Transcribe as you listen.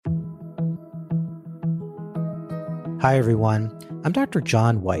Hi, everyone. I'm Dr.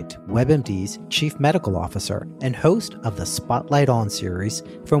 John White, WebMD's Chief Medical Officer and host of the Spotlight On series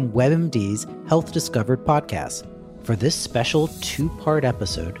from WebMD's Health Discovered podcast. For this special two-part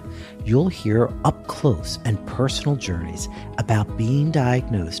episode, you'll hear up-close and personal journeys about being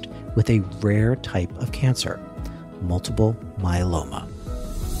diagnosed with a rare type of cancer, multiple myeloma.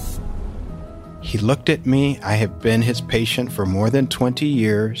 He looked at me. I have been his patient for more than 20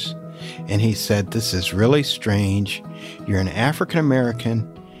 years. And he said, "This is really strange. You're an African American,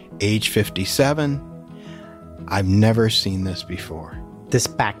 age 57. I've never seen this before." This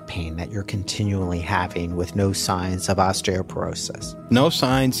back pain that you're continually having with no signs of osteoporosis. No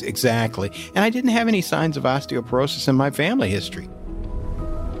signs, exactly. And I didn't have any signs of osteoporosis in my family history.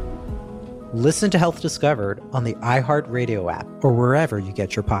 Listen to Health Discovered on the iHeartRadio app or wherever you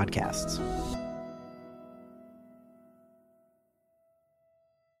get your podcasts.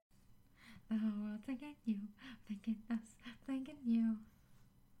 Thinking us, thinking you.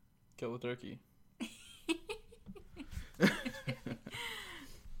 Kill the turkey.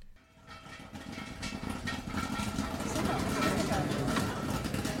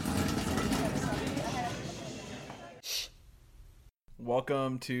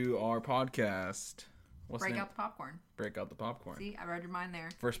 Welcome to our podcast. Break out the popcorn. Break out the popcorn. See, I read your mind there.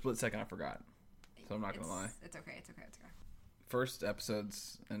 For a split second, I forgot. So I'm not going to lie. It's okay. First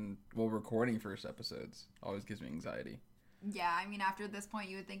episodes and recording first episodes always gives me anxiety. Yeah, I mean, after this point,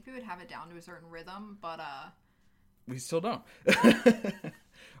 you would think we would have it down to a certain rhythm, but we still don't.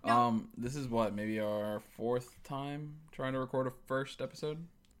 No. This is maybe our fourth time trying to record a first episode.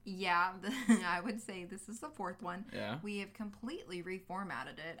 Yeah, I would say this is the fourth one. Yeah. We have completely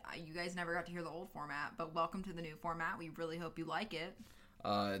reformatted it. You guys never got to hear the old format, but welcome to the new format. We really hope you like it.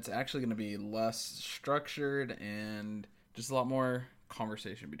 It's actually going to be less structured and just a lot more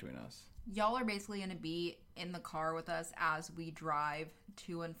conversation between us. Y'all are basically going to be in the car with us as we drive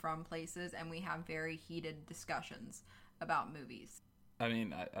to and from places, and we have very heated discussions about movies. I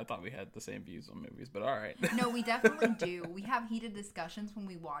mean, I thought we had the same views on movies, but all right. No, we definitely do. We have heated discussions when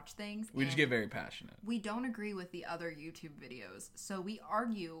we watch things. We just get very passionate. We don't agree with the other YouTube videos, so we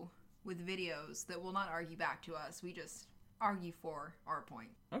argue with videos that will not argue back to us. We just argue for our point.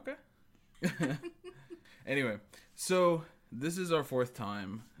 Okay. Anyway, so this is our fourth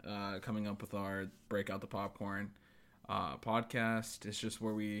time coming up with our Break Out the Popcorn podcast. It's just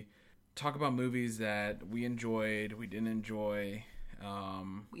where we talk about movies that we enjoyed, we didn't enjoy.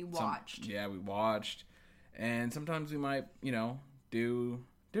 We watched. We watched. And sometimes we might, do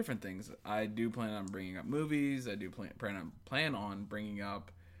different things. I do plan on bringing up movies. I do plan on bringing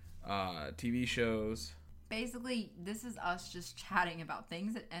up TV shows. Basically, this is us just chatting about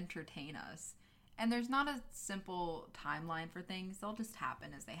things that entertain us. And there's not a simple timeline for things. They'll just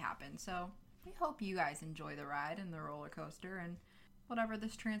happen as they happen. So we hope you guys enjoy the ride and the roller coaster and whatever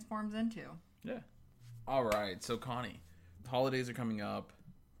this transforms into. Yeah. All right. So, Connie, the holidays are coming up.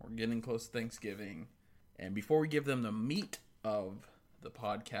 We're getting close to Thanksgiving. And before we give them the meat of the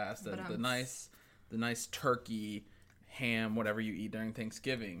podcast, the nice turkey, ham, whatever you eat during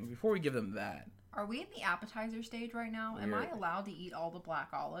Thanksgiving, before we give them that. Are we in the appetizer stage right now? Am I allowed to eat all the black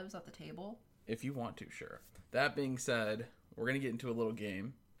olives at the table? If you want to, sure. That being said, we're going to get into a little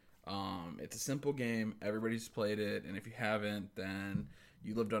game. It's a simple game. Everybody's played it. And if you haven't, then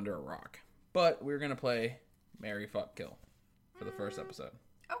you lived under a rock. But we're going to play Marry, Fuck, Kill for the first episode.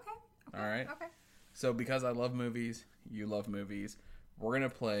 Okay. All right? Okay. So because I love movies, you love movies, we're going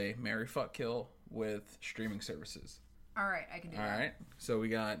to play Marry, Fuck, Kill with streaming services. All right, I can do that. All right. So we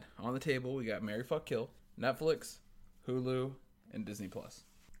got on the table, we got Marry, Fuck, Kill, Netflix, Hulu, and Disney+.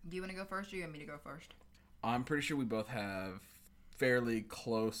 Do you want to go first or do you want me to go first? I'm pretty sure we both have fairly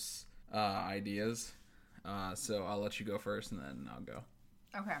close ideas. So I'll let you go first and then I'll go.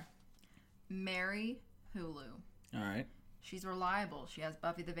 Okay. Marry Hulu. All right. She's reliable. She has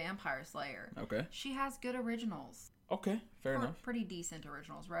Buffy the Vampire Slayer. Okay. She has good originals. Okay. Fair enough. Pretty decent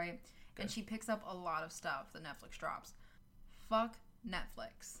originals, right? Okay. And she picks up a lot of stuff that Netflix drops. Fuck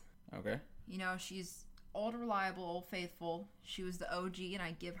Netflix. Okay. She's old, reliable, old, faithful. She was the OG, and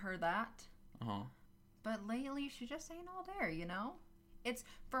I give her that. Uh-huh. But lately, she just ain't all there, It's,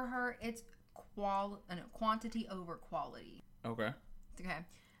 for her, it's quantity over quality. Okay. Okay.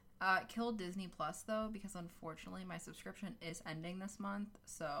 Kill Disney Plus, though, because unfortunately my subscription is ending this month,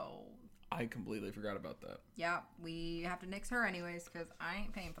 so... I completely forgot about that. Yeah, we have to nix her anyways, because I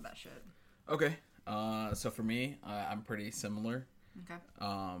ain't paying for that shit. Okay. So for me, I'm pretty similar. Okay.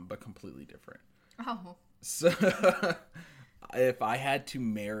 But completely different. Oh. So, if I had to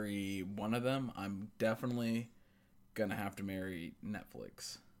marry one of them, I'm definitely gonna have to marry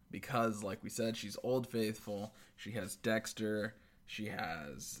Netflix because, like we said, she's Old Faithful. She has Dexter. She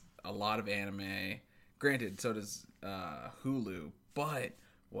has a lot of anime. Granted, so does Hulu. But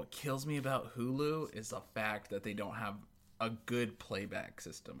what kills me about Hulu is the fact that they don't have a good playback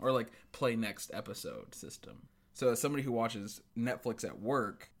system or like play next episode system. So as somebody who watches Netflix at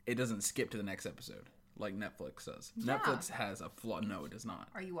work, it doesn't skip to the next episode like Netflix does. Yeah. Netflix has a flaw. No, it does not.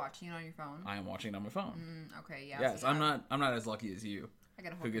 Are you watching it on your phone? I am watching it on my phone. Okay, yeah. Yes, I'm not as lucky as you. I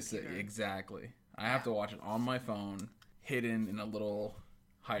got a whole computer. Exactly. I have to watch it on my phone, hidden in a little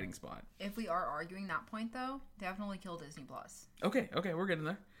hiding spot. If we are arguing that point, though, definitely kill Disney Plus. Okay, we're getting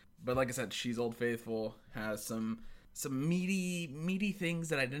there. But like I said, she's Old Faithful, has some meaty things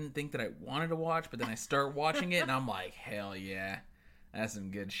that I didn't think that I wanted to watch, but then I start watching it and I'm like, hell yeah, that's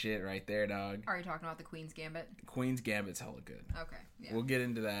some good shit right there, dog. Are you talking about the Queen's Gambit? Queen's Gambit's hella good. Okay, yeah. We'll get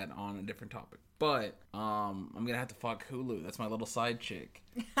into that on a different topic. But I'm gonna have to fuck Hulu. That's my little side chick.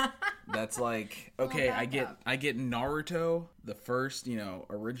 That's like, okay, I get Naruto, the first,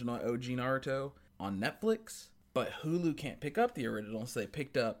 original OG Naruto on Netflix, but Hulu can't pick up the original, so they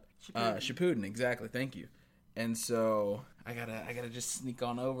picked up Shippuden. Exactly, thank you. And so I gotta just sneak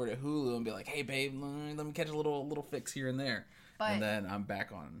on over to Hulu and be like, hey babe, let me catch a little fix here and there. And then I'm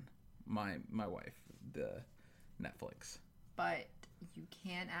back on my wife, the Netflix. But you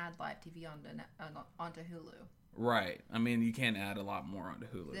can add live TV onto Hulu. Right. I mean, you can add a lot more onto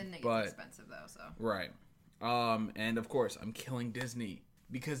Hulu. Then it gets expensive, though, so. Right. And, of course, I'm killing Disney.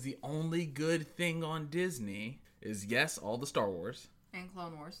 Because the only good thing on Disney is, yes, all the Star Wars. And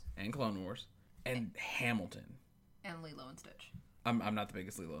Clone Wars. And Hamilton. And Lilo and Stitch. I'm not the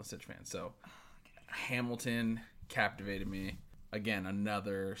biggest Lilo and Stitch fan, so Hamilton captivated me. Again,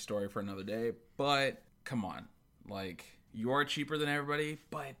 another story for another day. But, come on. Like, you are cheaper than everybody,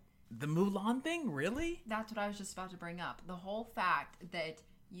 but the Mulan thing, really? That's what I was just about to bring up. The whole fact that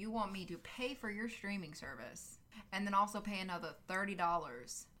you want me to pay for your streaming service and then also pay another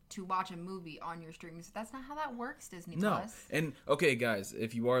 $30 to watch a movie on your streaming service. That's not how that works, Disney Plus. No. And, okay, guys,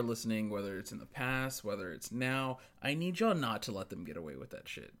 if you are listening, whether it's in the past, whether it's now, I need y'all not to let them get away with that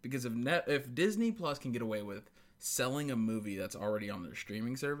shit. Because if Disney Plus can get away with selling a movie that's already on their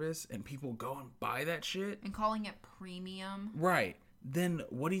streaming service and people go and buy that shit and calling it premium, right, then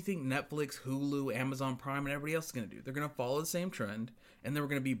what do you think Netflix, Hulu, Amazon Prime, and everybody else is going to do? They're going to follow the same trend, and then we're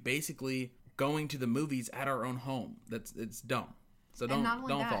going to be basically going to the movies at our own home. It's dumb. So don't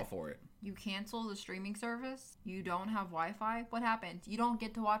fall for it. You cancel the streaming service, you don't have Wi-Fi, what happens? You don't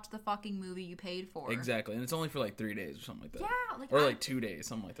get to watch the fucking movie you paid for. Exactly, and it's only for like 3 days or something like that. Yeah, or like 2 days,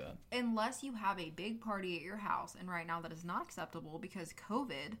 something like that. Unless you have a big party at your house, and right now that is not acceptable because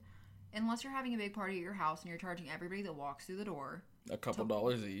COVID. Unless you're having a big party at your house and you're charging everybody that walks through the door a couple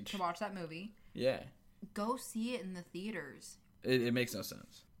dollars each to watch that movie. Yeah. Go see it in the theaters. It makes no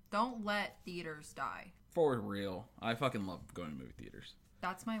sense. Don't let theaters die. For real. I fucking love going to movie theaters.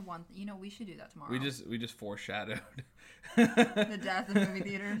 That's my one. We should do that tomorrow. We just foreshadowed the death of movie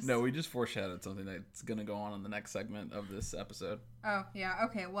theaters. No, we just foreshadowed something that's gonna go on in the next segment of this episode. Oh yeah,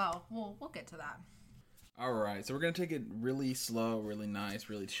 okay. Well, we'll get to that. All right, so we're gonna take it really slow, really nice,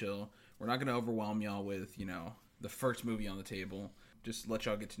 really chill. We're not gonna overwhelm y'all with the first movie on the table. Just let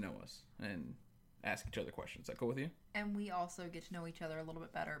y'all get to know us and ask each other questions. Is that cool with you? And we also get to know each other a little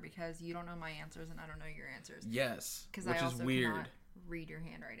bit better because you don't know my answers and I don't know your answers. Yes, which I also is weird. Cannot read your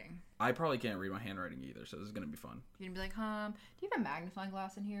handwriting. I probably can't read my handwriting either, so this is gonna be fun. You're gonna be like, do you have a magnifying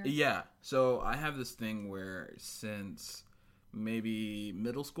glass in here? Yeah. So I have this thing where since maybe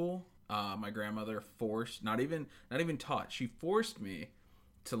middle school, my grandmother forced, not even taught, she forced me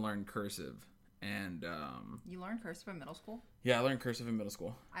to learn cursive. And you learned cursive in middle school? Yeah, I learned cursive in middle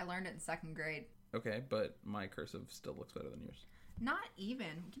school. I learned it in 2nd grade. Okay, but my cursive still looks better than yours. Not even.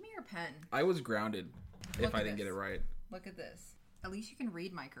 Give me your pen. I was grounded if I didn't get it right. Look at this. At least you can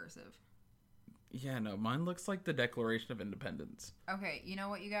read my cursive. Yeah, no, mine looks like the Declaration of Independence. Okay, you know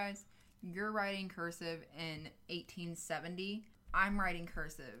what, you guys? You're writing cursive in 1870. I'm writing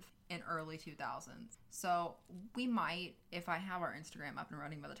cursive in early 2000s. So we might, if I have our Instagram up and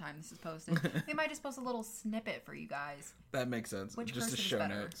running by the time this is posted, we might just post a little snippet for you guys. That makes sense. Which just cursive to show is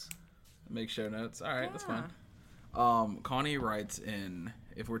better? notes. Make show notes. All right, that's fine. Connie writes in,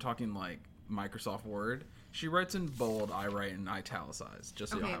 if we're talking like Microsoft Word, she writes in bold, I write in italicized,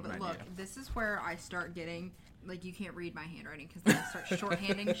 just so you have an idea. Look, this is where I start getting, like, you can't read my handwriting because then I start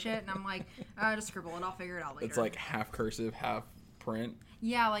shorthanding shit, and I'm like, just scribble it, I'll figure it out later. It's like half cursive, half print.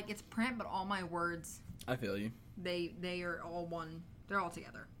 Yeah, like, it's print, but all my words, I feel you. They are all one, they're all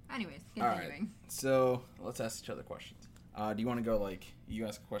together. Anyways, continuing. All right, so let's ask each other questions. Do you want to go like, you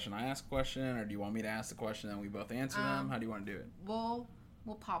ask a question, I ask a question, or do you want me to ask the question and we both answer them? How do you want to do it? We'll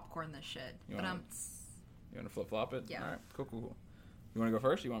We'll popcorn this shit. You But want to flip-flop it? Yeah. All right, cool. You want to go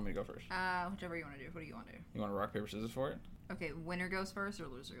first or you want me to go first? Whichever you want to do. What do you want to do? You want to rock, paper, scissors for it? Okay, winner goes first or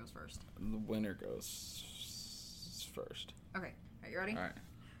loser goes first? The winner goes first. Okay, are you ready? All right.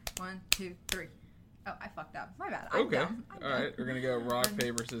 1, 2, 3. Oh, I fucked up. My bad. I'm Okay. dumb. All right, we're going to go rock,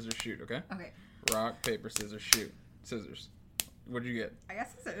 paper, scissors, shoot, okay? Okay. Rock, paper, scissors, shoot. Scissors. What'd you get? I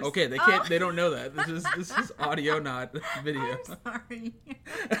guess scissors. Okay, they can't. They don't know that. This is audio, not video. I'm sorry.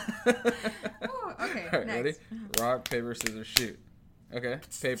 Ooh, okay, All right, next. ready? Rock, paper, scissors, shoot. Okay,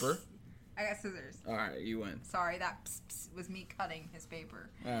 paper. I got scissors. All right, you win. Sorry, that was me cutting his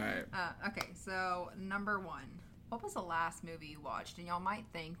paper. All right. Okay, so number 1. What was the last movie you watched? And y'all might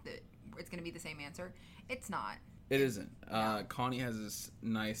think that it's going to be the same answer. It's not. It isn't. Connie has this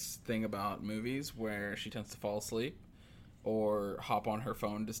nice thing about movies where she tends to fall asleep or hop on her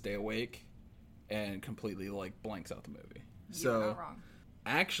phone to stay awake and completely like blanks out the movie. You're not wrong.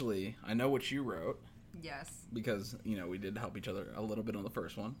 Actually, I know what you wrote Yes. because, we did help each other a little bit on the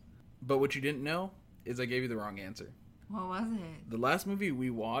first one. But what you didn't know is I gave you the wrong answer. What was it? The last movie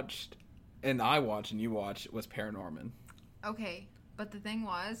we watched, and I watched and you watched, was Paranorman. Okay, but the thing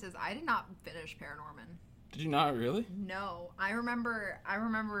is I did not finish Paranorman. Did you not really? No, I remember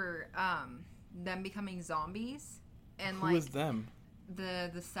them becoming zombies, and Who was them? the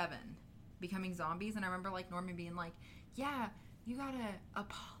 7 becoming zombies, and I remember like Norman being like, "Yeah, you gotta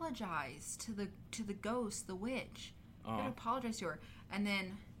apologize to the ghost, the witch. You gotta apologize to her." And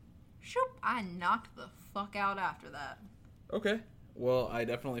then, shoop! I knocked the fuck out after that. Okay. Well, I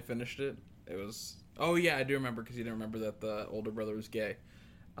definitely finished it. It was... Oh, yeah, I do remember because you didn't remember that the older brother was gay.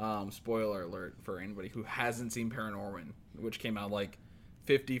 Spoiler alert for anybody who hasn't seen Paranorman, which came out like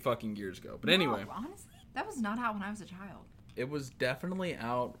 50 fucking years ago. But anyway. No, honestly, that was not out when I was a child. It was definitely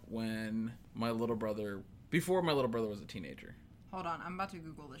out when before my little brother was a teenager. Hold on, I'm about to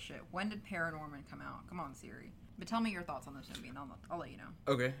Google this shit. When did Paranorman come out? Come on, Siri. But tell me your thoughts on this movie, and I'll let you know.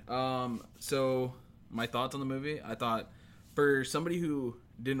 Okay. So my thoughts on the movie, I thought for somebody who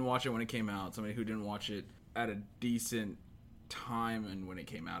didn't watch it when it came out, somebody who didn't watch it at a decent time and when it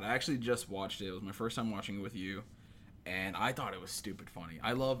came out, I actually just watched it. It was my first time watching it with you, and I thought it was stupid funny.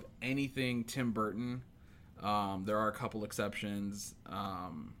 I love anything Tim Burton. There are a couple exceptions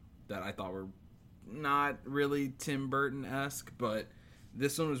that I thought were not really Tim Burton-esque, but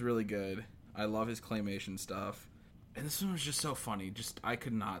this one was really good. I love his claymation stuff. And this one was just so funny. I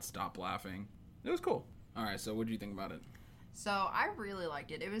could not stop laughing. It was cool. All right, so what did you think about it? So I really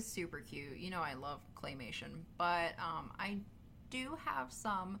liked it. It was super cute. I love claymation. But I do have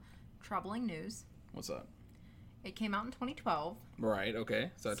some troubling news. What's that? It came out in 2012. Right,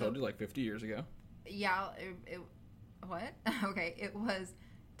 okay. So I told you like 50 years ago. Yeah, what? Okay, it was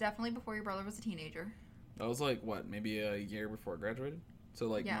definitely before your brother was a teenager. That was like, what, maybe a year before I graduated? So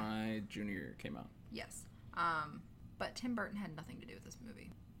like Yeah. my junior year came out. Yes. But Tim Burton had nothing to do with this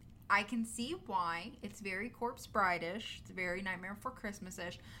movie. I can see why. It's very Corpse Bride-ish. It's very Nightmare Before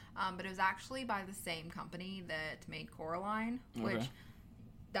Christmas-ish. But it was actually by the same company that made Coraline, which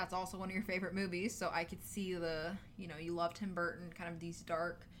that's also one of your favorite movies. So I could see you love Tim Burton, kind of these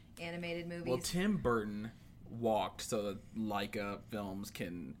dark animated movies. Well, Tim Burton walked so that Laika Films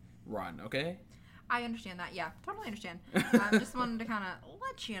can run, okay? I understand that. Yeah, totally understand. I just wanted to kind of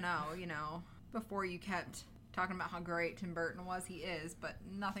let you know, before you kept talking about how great Tim Burton was. He is, but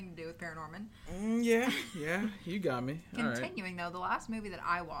nothing to do with Paranorman. Yeah, you got me. Continuing, though, the last movie that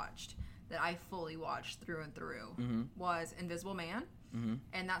I watched, that I fully watched through and through, was Invisible Man. Mm-hmm.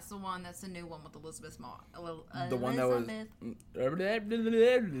 And that's the one that's the new one with Elizabeth Moss. The one that was...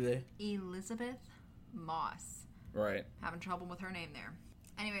 Elizabeth Moss. Right. Having trouble with her name there.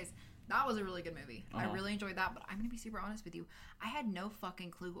 Anyways, that was a really good movie. I really enjoyed that, but I'm going to be super honest with you. I had no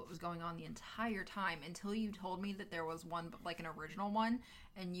fucking clue what was going on the entire time until you told me that there was one, like an original one,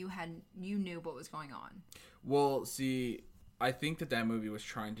 and you knew what was going on. Well, see, I think that movie was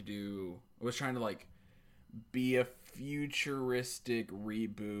trying to like be a futuristic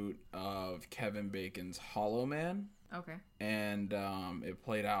reboot of Kevin Bacon's Hollow Man. Okay. And it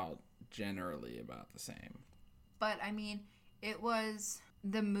played out generally about the same. But, I mean,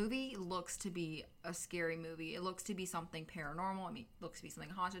 the movie looks to be a scary movie. It looks to be something paranormal. I mean, it looks to be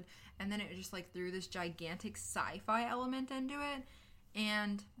something haunted. And then it just, like, threw this gigantic sci-fi element into it.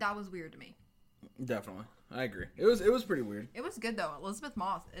 And that was weird to me. Definitely. I agree. It was pretty weird. It was good, though. Elizabeth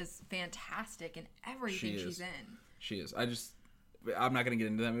Moss is fantastic in everything she's in. She is. I'm not going to get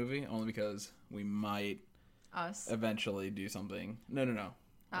into that movie, only because we might eventually do something. No.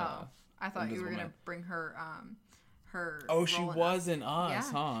 Oh, I thought you were going to bring her her. Oh, she was in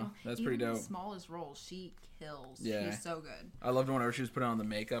Us, huh? That's even pretty dope. The smallest roles, she kills. Yeah. She's so good. I loved whenever she was putting on the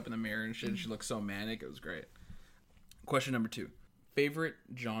makeup in the mirror and shit. She looked so manic. It was great. Question number 2. Favorite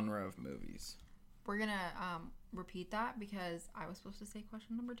genre of movies? We're going to repeat that because I was supposed to say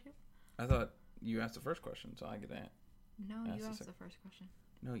question number 2. I thought you asked the first question, so I get that. No, you asked the first question.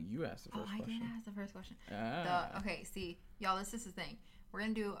 No, you asked the first question. I did ask the first question. Ah. Okay, see, y'all, this is the thing. We're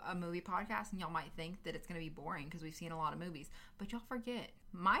going to do a movie podcast, and y'all might think that it's going to be boring because we've seen a lot of movies. But y'all forget,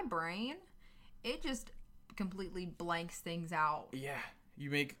 my brain, it just completely blanks things out. Yeah, you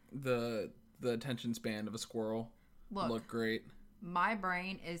make the attention span of a squirrel look great. My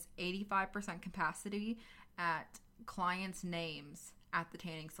brain is 85% capacity at clients' names at the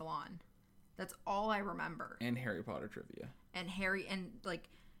tanning salon. That's all I remember. And Harry Potter trivia. And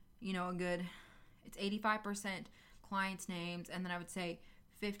it's 85% clients' names, and then I would say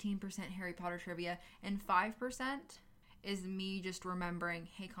 15% Harry Potter trivia, and 5% is me just remembering,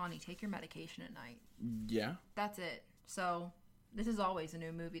 hey, Connie, take your medication at night. Yeah. That's it. So this is always a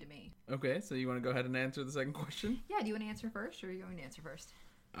new movie to me. Okay, so you want to go ahead and answer the second question? Yeah, do you want to answer first, or are you going to answer first?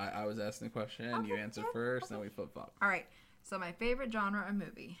 I was asking the question, okay, you answer first, then we flip-flop. All right, so my favorite genre of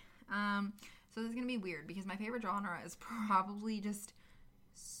movie. So this is going to be weird, because my favorite genre is probably just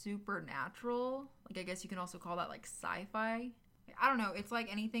supernatural. Like, I guess you can also call that, like, sci-fi. I don't know. It's, like,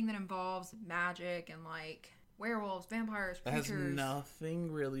 anything that involves magic and, like, werewolves, vampires, creatures. That has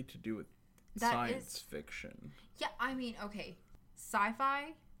nothing really to do with science fiction. Yeah, I mean, okay.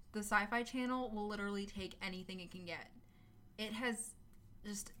 Sci-fi, the Sci-Fi Channel will literally take anything it can get. It has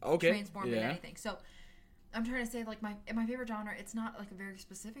just transformed into anything. So, I'm trying to say, like, my favorite genre, it's not, like, a very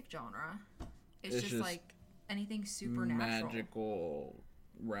specific genre. It's just like, anything supernatural. Magical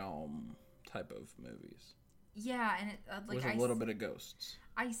realm type of movies. Yeah, and it with a little bit of ghosts.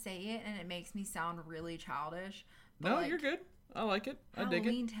 I say it, and it makes me sound really childish. No, like, you're good. I like it. I dig it.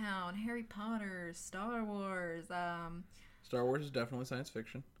 Halloween Town, Harry Potter, Star Wars. Star Wars is definitely science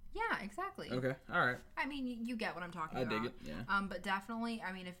fiction. Yeah, exactly. Okay, all right. I mean, you get what I'm talking about. I dig it, yeah. But definitely,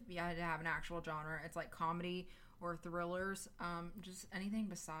 I mean, if you had to have an actual genre, it's like comedy or thrillers. Just anything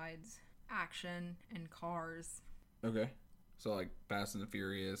besides action and cars. Okay. So, like, Fast and the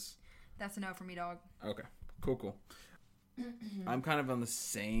Furious. That's a no for me, dog. Okay. Cool. I'm kind of on the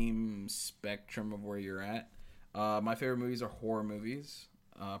same spectrum of where you're at. My favorite movies are horror movies.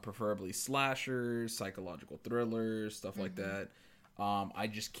 Preferably slashers, psychological thrillers, stuff like that. I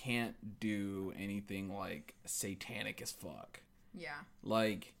just can't do anything, like, satanic as fuck. Yeah.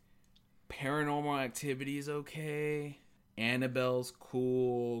 Like, Paranormal Activity is okay. Annabelle's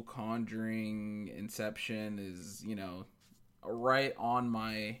cool. Conjuring, Inception is, right on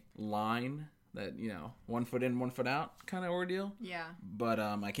my line. That, one foot in, 1 foot out kind of ordeal. Yeah. But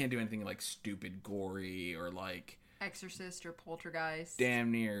I can't do anything, like, stupid, gory, or, like... Exorcist or Poltergeist.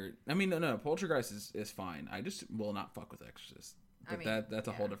 Damn near... I mean, no, Poltergeist is fine. I just will not fuck with Exorcist. But that's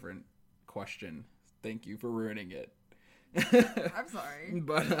a whole different question. Thank you for ruining it. I'm sorry.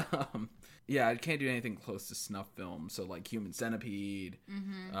 But, yeah, I can't do anything close to snuff film. So, like, Human Centipede.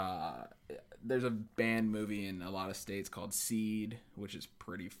 Mm-hmm. There's a banned movie in a lot of states called Seed, which is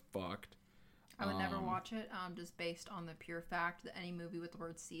pretty fucked. I would never watch it, just based on the pure fact that any movie with the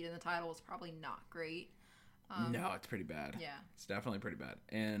word seed in the title is probably not great. No, it's pretty bad. Yeah. It's definitely pretty bad.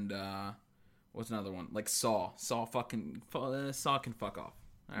 And, what's another one? Like Saw. Saw can fuck off.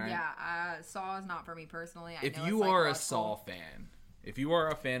 All right? Yeah, Saw is not for me personally. If you are a Saw fan, if you are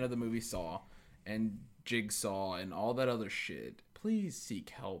a fan of the movie Saw and Jigsaw and all that other shit, please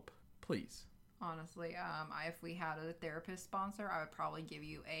seek help. Please. Honestly, if we had a therapist sponsor, I would probably give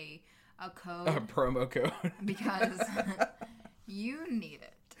you a code. A promo code. Because you need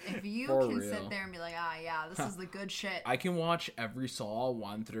it. If you sit there and be like, this is the good shit. I can watch every Saw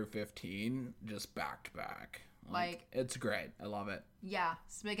 1 through 15 just back to back. Like, it's great. I love it. Yeah.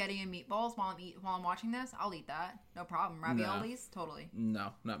 Spaghetti and meatballs while I'm watching this, I'll eat that. No problem. Raviolis? No. Totally.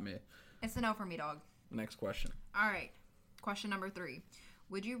 No, not me. It's a no for me, dog. Next question. All right. Question number 3.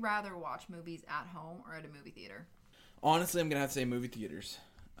 Would you rather watch movies at home or at a movie theater? Honestly, I'm going to have to say movie theaters.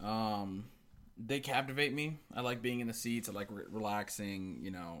 They captivate me. I like being in the seats. I like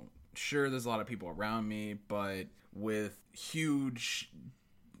relaxing, Sure, there's a lot of people around me, but with huge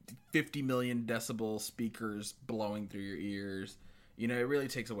 50 million decibel speakers blowing through your ears, it really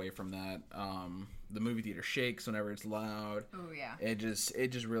takes away from that. The movie theater shakes whenever it's loud. Oh, yeah. It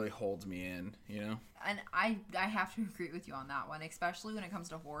just really holds me in, And I have to agree with you on that one, especially when it comes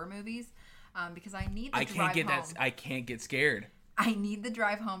to horror movies, because I need to drive home. I can't get scared. I need the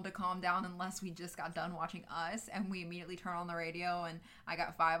drive home to calm down unless we just got done watching Us and we immediately turn on the radio and I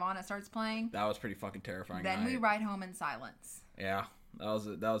Got 5 on, it starts playing. That was pretty fucking terrifying. Then we ride home in silence. Yeah. That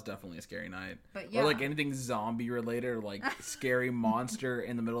was definitely a scary night. But yeah. Or like anything zombie related or like scary monster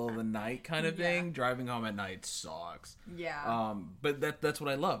in the middle of the night kind of thing. Driving home at night sucks. Yeah. But that's what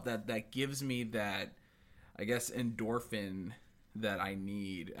I love. That gives me that, I guess, endorphin that I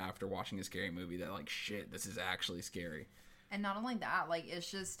need after watching a scary movie. That like, shit, this is actually scary. And not only that, like,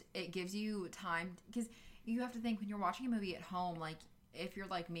 it's just, it gives you time, because you have to think when you're watching a movie at home, like, if you're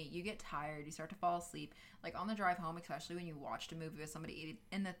like me, you get tired, you start to fall asleep. Like, on the drive home, especially when you watched a movie with somebody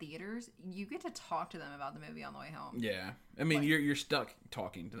in the theaters, you get to talk to them about the movie on the way home. Yeah. I mean, like, you're stuck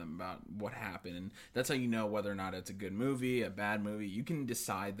talking to them about what happened, and that's how you know whether or not it's a good movie, a bad movie. You can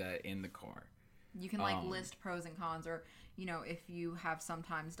decide that in the car. You can, like, list pros and cons, or, you know, if you have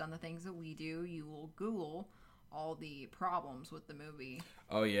sometimes done the things that we do, you will Google all the problems with the movie.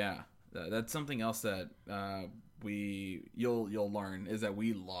 Oh, yeah. That's something else that you'll learn, is that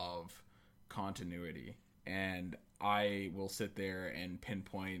we love continuity, and I will sit there and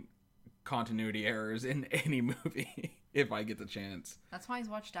pinpoint continuity errors in any movie if I get the chance. That's why he's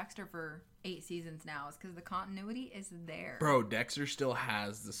watched Dexter for 8 seasons now, is because the continuity is there. Bro, Dexter still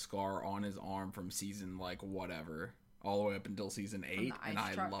has the scar on his arm from season like whatever all the way up until season 8, and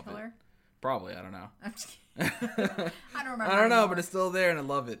I love it. Probably, I don't know. I'm just kidding. I don't remember. I don't know, but it's still there, and I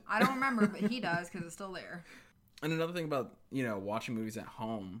love it. I don't remember, but he does, because it's still there. And another thing about, you know, watching movies at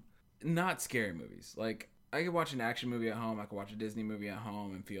home, not scary movies. Like, I could watch an action movie at home, I could watch a Disney movie at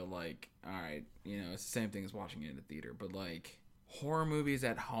home and feel like, all right, you know, it's the same thing as watching it in a theater. But, like, horror movies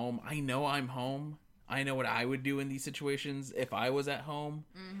at home, I know I'm home. I know what I would do in these situations if I was at home.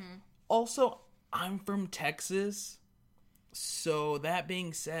 Mm-hmm. Also, I'm from Texas. So, that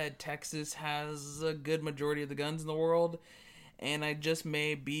being said, Texas has a good majority of the guns in the world, and I just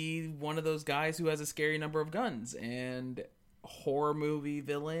may be one of those guys who has a scary number of guns, and horror movie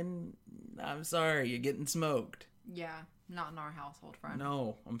villain, I'm sorry, you're getting smoked. Yeah, not in our household, friend.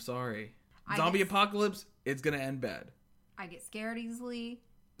 No, I'm sorry. Zombie apocalypse, it's gonna end bad. I get scared easily.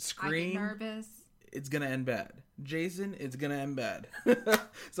 Scream, I get nervous. It's gonna end bad. Jason, it's gonna end bad.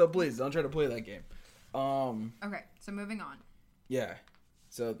 So please, don't try to play that game. Okay, so moving on. Yeah.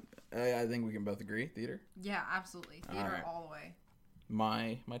 So I think we can both agree. Theater? Yeah, absolutely. Theater all the way.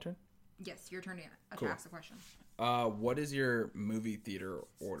 My turn? Yes, your turn to ask the question. What is your movie theater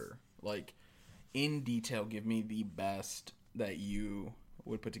order? Like, in detail, give me the best that you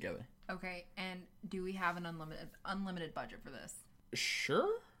would put together. Okay, and do we have an unlimited budget for this? Sure.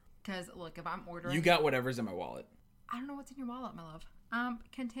 Because, look, if I'm ordering... You got whatever's in my wallet. I don't know what's in your wallet, my love.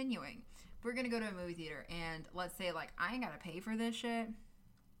 Continuing. If we're going to go to a movie theater, and let's say, like, I ain't got to pay for this shit.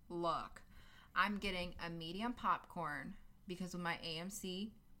 Look, I'm getting a medium popcorn because with my AMC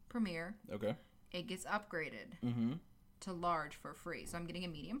Premiere, okay, it gets upgraded to large for free. So I'm getting a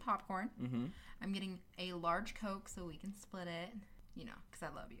medium popcorn. Mm-hmm. I'm getting a large Coke so we can split it, you know, because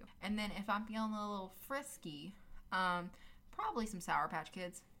I love you. And then if I'm feeling a little frisky, probably some Sour Patch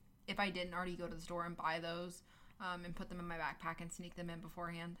Kids. If I didn't already go to the store and buy those and put them in my backpack and sneak them in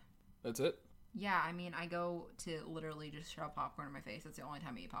beforehand. That's it? Yeah, I mean, I go to literally just shove popcorn in my face. That's the only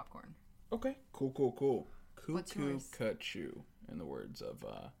time I eat popcorn. Okay. Cool. What's yours? Cuckoo, in the words of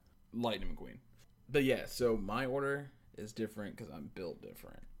Lightning McQueen. But yeah, so my order is different because I'm built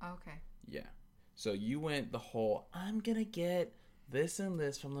different. Okay. Yeah. So you went the whole, I'm going to get this and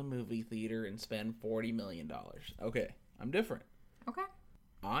this from the movie theater and spend $40 million. Okay. I'm different. Okay.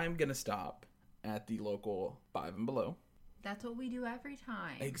 I'm going to stop at the local Five and Below. That's what we do every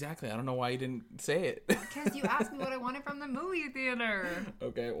time. Exactly. I don't know why you didn't say it. Because you asked me what I wanted from the movie theater.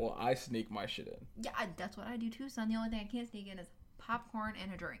 Okay, well, I sneak my shit in. Yeah, that's what I do too, son. The only thing I can't sneak in is popcorn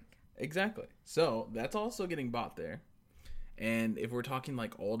and a drink. Exactly. So, that's also getting bought there. And if we're talking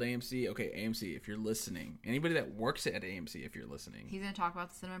like old AMC, okay, AMC, if you're listening, anybody that works at AMC, if you're listening. He's going to talk about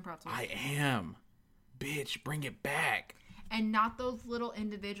the cinnamon pretzels. I am. Bitch, bring it back. And not those little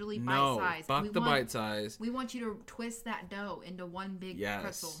individually bite-sized. No, fuck the bite-size. We want you to twist that dough into one big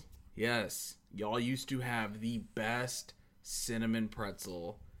pretzel. Yes. Y'all used to have the best cinnamon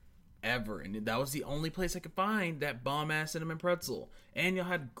pretzel ever. And that was the only place I could find that bomb-ass cinnamon pretzel. And y'all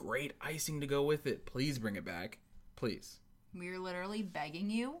had great icing to go with it. Please bring it back. Please. We're literally begging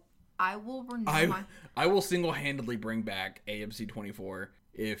you. I will renew I will single-handedly bring back AMC 24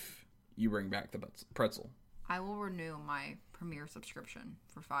 if you bring back the pretzel. I will renew my Premiere subscription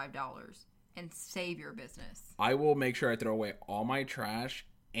for $5 and save your business. I will make sure I throw away all my trash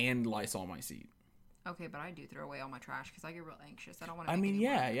and Lysol my seat. Okay, but I do throw away all my trash because I get real anxious. I don't want to. I mean,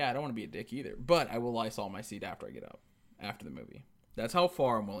 yeah, I don't want to be a dick either. But I will Lysol my seat after I get up. after the movie. That's how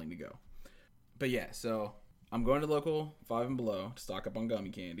far I'm willing to go. But yeah, so I'm going to local Five and Below to stock up on gummy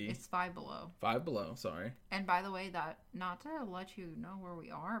candy. It's Five Below. Five Below, sorry. And by the way, that, not to let you know where we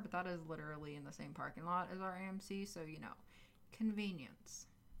are, but that is literally in the same parking lot as our AMC, so you know, convenience.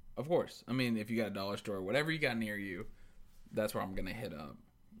 Of course. I mean, if you got a dollar store, whatever you got near you, that's where I'm going to hit up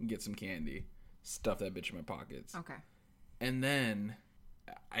and get some candy, stuff that bitch in my pockets. Okay. And then,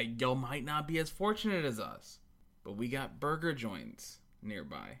 y'all might not be as fortunate as us, but we got burger joints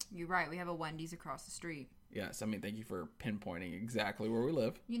nearby. You're right. We have a Wendy's across the street. Yes, I mean, thank you for pinpointing exactly where we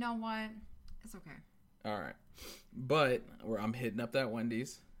live. You know what? It's okay. All right. But I'm hitting up that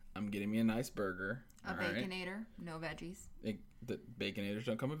Wendy's. I'm getting me a nice burger. A Baconator, right? No veggies. The Baconators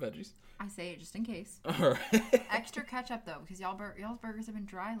don't come with veggies. I say it just in case. All right. Extra ketchup, though, because y'all's burgers have been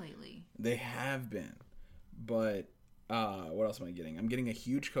dry lately. They have been. But what else am I getting? I'm getting a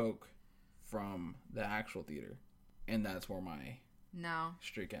huge Coke from the actual theater. And that's where my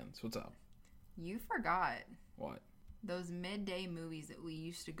streak ends. What's up? You forgot. What? Those midday movies that we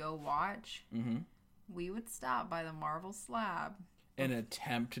used to go watch. Mm-hmm. We would stop by the Marvel Slab. And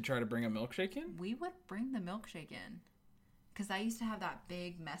attempt to try to bring a milkshake in? We would bring the milkshake in. Because I used to have that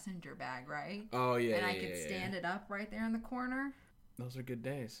big messenger bag, right? Oh, yeah. And I could stand it up right there in the corner. Those are good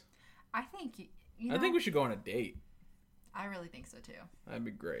days. I think, you know. I think we should go on a date. I really think so, too. That'd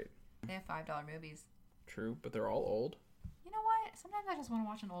be great. They have $5 movies. True, but they're all old. You know what? Sometimes I just want to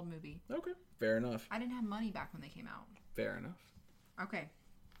watch an old movie. Okay. Fair enough. I didn't have money back when they came out. Fair enough. Okay.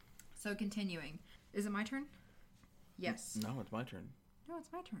 So continuing. Is it my turn? Yes. No, it's my turn. No,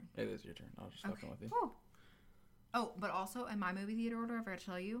 it's my turn. It is your turn. I'll just stop with you. Woo. Oh, but also in my movie theater order, I forgot to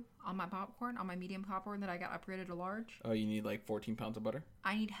tell you, on my popcorn, on my medium popcorn that I got upgraded to large. Oh, you need like 14 pounds of butter?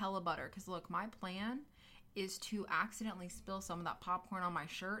 I need hella butter. Because look, my plan is to accidentally spill some of that popcorn on my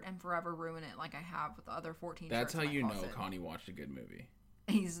shirt and forever ruin it like I have with the other 14 That's shirts how you know closet. Connie watched a good movie.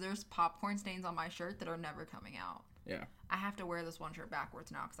 There's popcorn stains on my shirt that are never coming out. Yeah. I have to wear this one shirt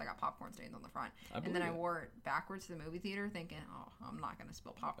backwards now because I got popcorn stains on the front. And then I wore it backwards to the movie theater thinking, oh, I'm not going to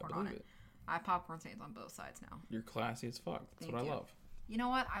spill popcorn on it. I have popcorn stains on both sides now. You're classy as fuck. That's what I love. You know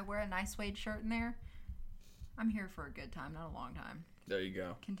what? I wear a nice suede shirt in there. I'm here for a good time, not a long time. There you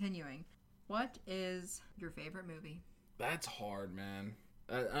go. Continuing. What is your favorite movie? That's hard, man.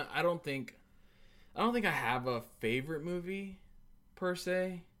 I don't think I have a favorite movie per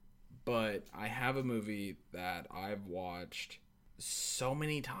se, but I have a movie that I've watched so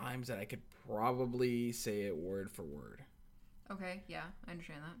many times that I could probably say it word for word. Okay, yeah, I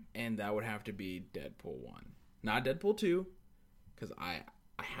understand that. And that would have to be Deadpool 1. Not Deadpool 2, because I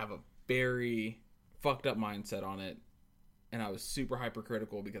have a very fucked up mindset on it, and I was super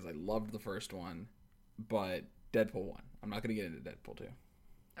hypercritical because I loved the first one, but Deadpool 1. I'm not going to get into Deadpool 2.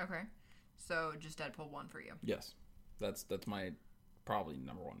 Okay, so just Deadpool 1 for you. Yes, that's my probably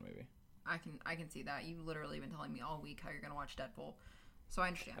number one movie. I can see that. You've literally been telling me all week how you're going to watch Deadpool, so I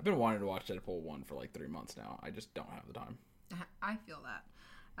understand. I've been wanting to watch Deadpool 1 for like 3 months now. I just don't have the time. I feel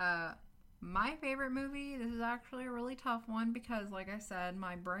that. My favorite movie, this is actually a really tough one because, like I said,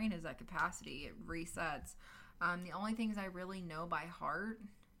 my brain is at capacity. It resets. The only things I really know by heart,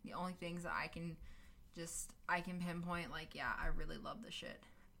 the only things that I can pinpoint, like, yeah, I really love this shit.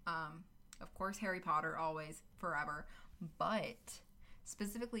 Of course, Harry Potter, always, forever. But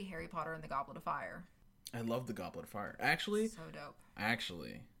specifically Harry Potter and the Goblet of Fire. I love the Goblet of Fire. Actually, so dope.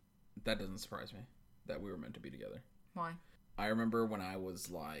 Actually, that doesn't surprise me that we were meant to be together. Why? I remember when I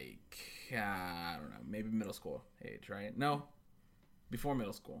was like, I don't know, maybe middle school age, right? No, before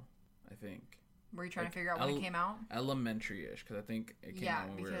middle school, I think. Were you trying to figure out when it came out? Elementary-ish, because I think it came out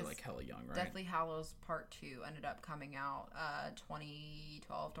when we were like hella young, right? Deathly Hallows Part 2 ended up coming out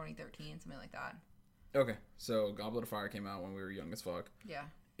 2012, 2013, something like that. Okay, so Goblet of Fire came out when we were young as fuck. Yeah.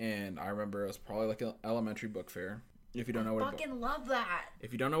 And I remember it was probably like an elementary book fair. If you don't know what fucking love that.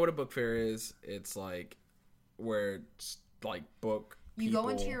 If you don't know what a book fair is, it's like where it's like book you go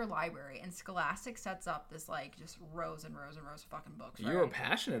into your library and Scholastic sets up this like just rows and rows and rows of fucking books. Right? You're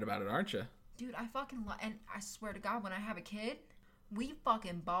passionate about it, aren't you? Dude, I fucking love, and I swear to God, when I have a kid, we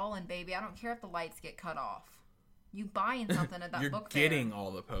fucking ballin', baby. I don't care if the lights get cut off. You buying something at that book fair. You're getting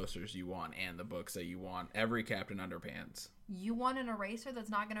all the posters you want and the books that you want. Every Captain Underpants. You want an eraser that's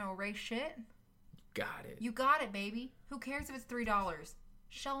not going to erase shit? Got it. You got it, baby. Who cares if it's $3?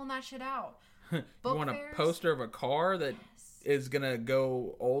 Shelling that shit out. You want a poster of a car that is going to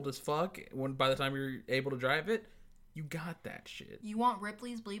go old as fuck when by the time you're able to drive it? You got that shit. You want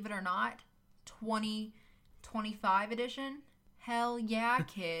Ripley's Believe It or Not 2025 edition? Hell yeah,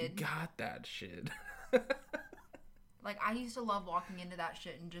 kid. Got that shit. Like, I used to love walking into that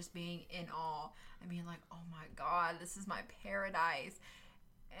shit and just being in awe and being like, oh my god, this is my paradise.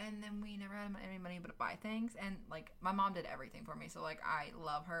 And then we never had any money to buy things. And, like, my mom did everything for me. So, like, I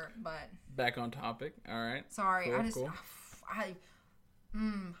love her, but... Back on topic. All right. Sorry. Cool,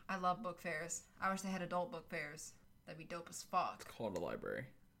 I love book fairs. I wish they had adult book fairs. That'd be dope as fuck. It's called a library.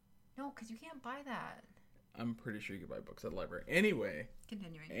 No, because you can't buy that. I'm pretty sure you can buy books at a library. Anyway.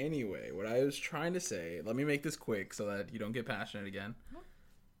 Continuing. What I was trying to say, let me make this quick so that you don't get passionate again. What?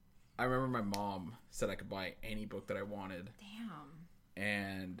 I remember my mom said I could buy any book that I wanted. Damn.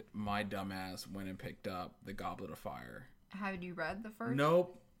 And my dumbass went and picked up The Goblet of Fire. Have you read the first?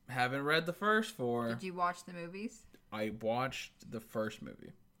 Nope. Haven't read the first four. Did you watch the movies? I watched the first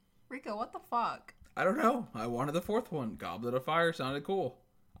movie. Rico, what the fuck? I don't know. I wanted the fourth one. Goblet of Fire sounded cool.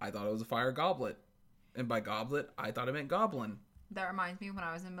 I thought it was a fire goblet. And by goblet, I thought it meant goblin. That reminds me, when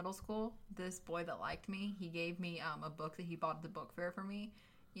I was in middle school, this boy that liked me, he gave me a book that he bought at the book fair for me.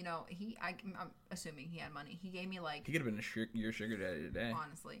 You know, I'm assuming he had money. He gave me, like... He could have been your sugar daddy today.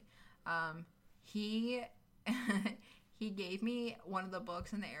 Honestly. He gave me one of the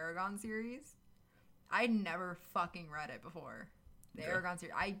books in the Eragon series. I'd never fucking read it before. The Eragon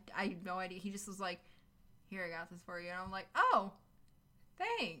series. I had no idea. He just was like, here, I got this for you. And I'm like, oh,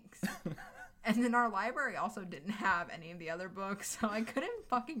 thanks. And then our library also didn't have any of the other books, so I couldn't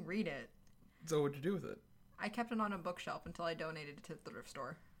fucking read it. So what'd you do with it? I kept it on a bookshelf until I donated it to the thrift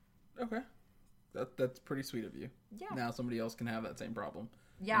store. Okay. That's pretty sweet of you. Yeah. Now somebody else can have that same problem.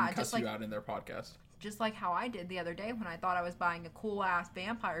 Yeah, and cuss you out in their podcast. Just like how I did the other day when I thought I was buying a cool-ass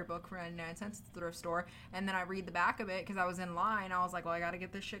vampire book for 99 cents at the thrift store, and then I read the back of it because I was in line. I was like, well, I gotta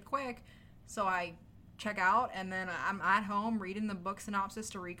get this shit quick. So I check out, and then I'm at home reading the book synopsis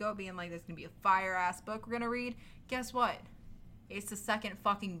to Rico, being like, this is gonna be a fire-ass book we're gonna read. Guess what? It's the second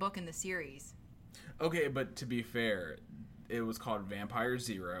fucking book in the series. Okay, but to be fair, it was called Vampire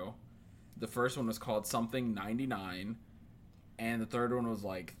Zero. The first one was called something 99. And the third one was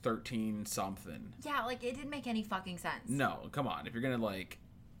like 13 something. Yeah, like, it didn't make any fucking sense. No, come on. If you're going to, like,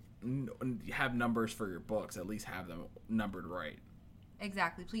 have numbers for your books, at least have them numbered right.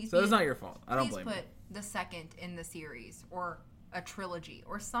 Exactly. Please. So it's not your fault. I don't blame you. Please put the second in the series or a trilogy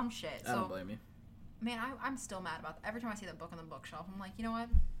or some shit. I don't blame you. Man, I'm still mad about that. Every time I see that book on the bookshelf, I'm like, you know what?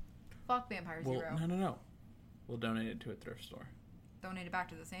 Fuck Vampire Zero. No. We'll donate it to a thrift store. Donate it back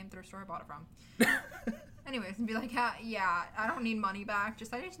to the same thrift store I bought it from. Anyways, and be like, yeah, I don't need money back.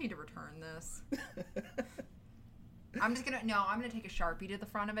 I just need to return this. I'm gonna take a Sharpie to the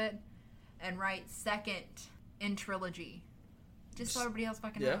front of it and write second in trilogy. Just so everybody else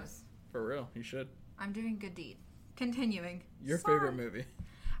fucking knows. For real, you should. I'm doing good deed. Continuing. Your favorite movie?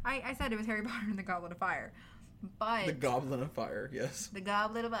 I said it was Harry Potter and the Goblet of Fire. But The Goblin of Fire, yes. The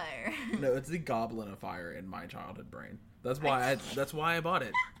Goblet of Fire. No, it's the Goblin of Fire in my childhood brain. That's why I bought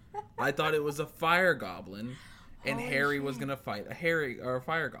it. I thought it was a fire goblin, and Holy Harry shit. was gonna fight a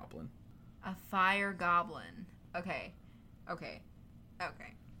fire goblin. A fire goblin. Okay.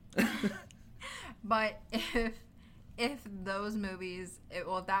 But if those movies, if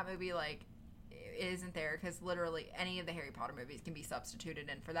that movie, like, isn't there, because literally any of the Harry Potter movies can be substituted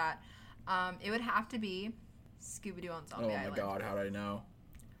in for that, it would have to be Scooby-Doo on Zombie Island. Oh my god, how'd I know?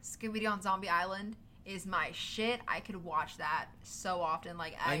 Scooby-Doo on Zombie Island is my shit. I could watch that so often.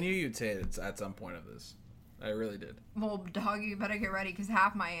 Like, I knew you'd say it at some point of this. I really did. Well, dog, you better get ready, because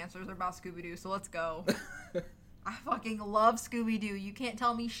half my answers are about Scooby-Doo, so let's go. I fucking love Scooby-Doo. You can't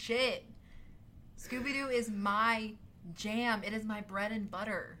tell me shit. Scooby-Doo is my jam. It is my bread and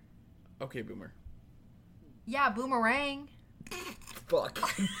butter. Okay, Boomer. Yeah, Boomerang. Fuck.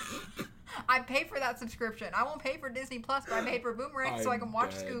 I pay for that subscription. I won't pay for Disney Plus, but I paid for Boomerang so I can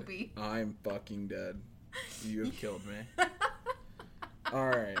watch Scooby. I'm fucking dead. You have killed me.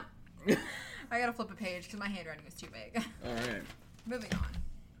 Alright. I gotta flip a page because my handwriting is too big. Alright. Moving on.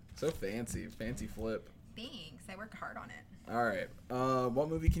 So fancy. Fancy flip. Thanks. I worked hard on it. Alright. What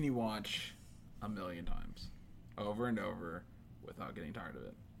movie can you watch 1,000,000 times? Over and over without getting tired of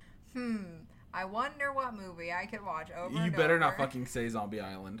it? I wonder what movie I could watch over and over. You better not fucking say Zombie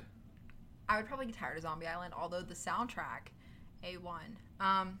Island. I would probably get tired of Zombie Island, although the soundtrack,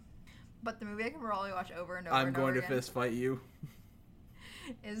 A1. But the movie I can probably watch over and over I'm and going over to again fist fight you.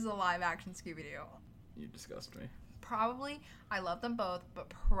 is the live-action Scooby-Doo. You disgust me. Probably, I love them both, but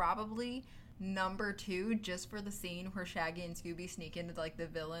probably number 2, just for the scene where Shaggy and Scooby sneak into, like, the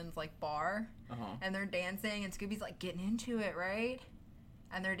villain's, like, bar. And they're dancing, and Scooby's, like, getting into it, right?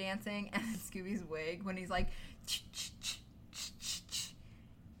 And they're dancing, and Scooby's wig, when he's, like,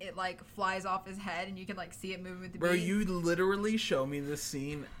 it, like, flies off his head, and you can, like, see it moving with the beat. Bro, you literally show me this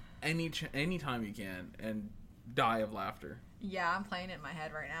scene anytime you can, and die of laughter. Yeah, I'm playing it in my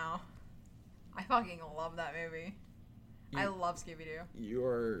head right now. I fucking love that movie. I love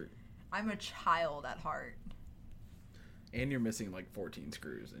Scooby-Doo. I'm a child at heart. And you're missing like 14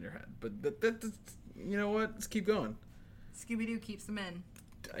 screws in your head. But that's, you know what? Let's keep going. Scooby-Doo keeps them in.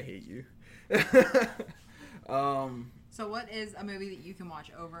 I hate you. So what is a movie that you can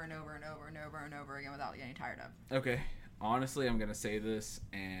watch over and over and over and over and over again without getting tired of? Okay. Honestly, I'm going to say this,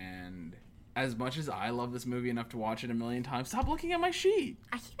 and as much as I love this movie enough to watch it a million times, stop looking at my sheet.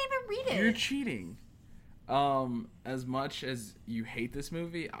 I can't even read it. You're cheating. As much as you hate this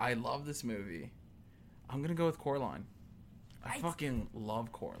movie, I love this movie. I'm going to go with Coraline. I fucking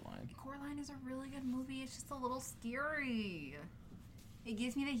love Coraline. Coraline is a really good movie. It's just a little scary. It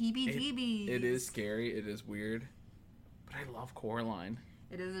gives me the heebie-jeebies. It is scary. It is weird. But I love Coraline.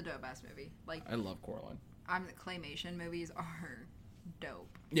 It is a dope-ass movie. Like, I love Coraline. Claymation movies are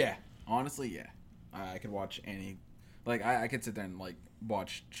dope. Yeah. Honestly, yeah. I could watch any... Like, I could sit there and, like,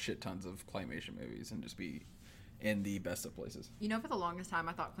 watch shit tons of Claymation movies and just be in the best of places. You know, for the longest time,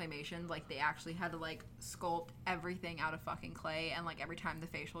 I thought Claymation, like, they actually had to, like, sculpt everything out of fucking clay, and, like, every time the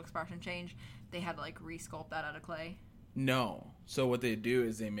facial expression changed, they had to, like, re-sculpt that out of clay. No. So what they do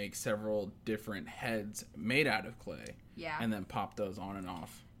is they make several different heads made out of clay. Yeah. And then pop those on and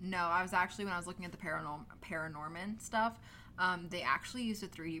off. No, I was actually, when I was looking at the Paranorman stuff, they actually used a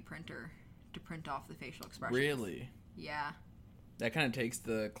 3D printer to print off the facial expressions. Really? Yeah. That kind of takes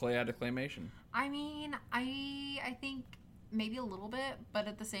the clay out of Claymation. I mean, I think maybe a little bit, but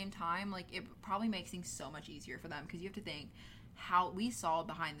at the same time, like, it probably makes things so much easier for them, because you have to think how we saw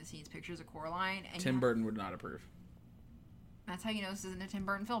behind-the-scenes pictures of Coraline. And Tim Burton would not approve. That's how you know this isn't a Tim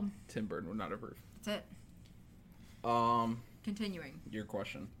Burton film. Tim Burton would not approve. That's it. Continuing. Your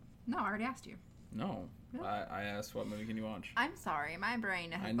question. No, I already asked you. No. Really? I asked what movie can you watch. I'm sorry. My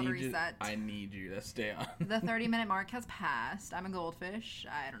brain has to reset. I need you to stay on. The 30-minute mark has passed. I'm a goldfish.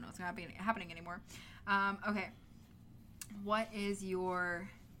 I don't know what's happening anymore. Okay. What is your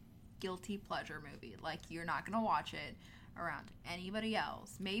guilty pleasure movie? Like, you're not going to watch it around anybody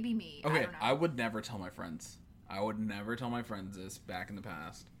else. Maybe me. Okay, I don't know. I would never tell my friends. I would never tell my friends this back in the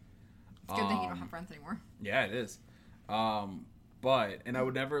past. It's a good thing you don't have friends anymore. Yeah, it is. And I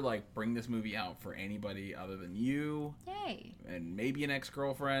would never, like, bring this movie out for anybody other than you. Yay. And maybe an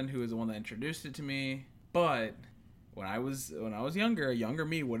ex-girlfriend who was the one that introduced it to me. But when I was younger, a younger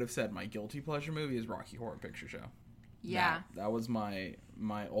me would have said my guilty pleasure movie is Rocky Horror Picture Show. Yeah. That was my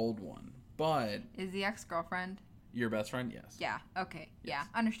old one. But is the ex-girlfriend your best friend? Yes. Yeah. Okay. Yes.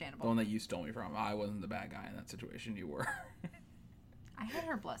 Yeah. Understandable. The one that you stole me from. I wasn't the bad guy in that situation. You were. I had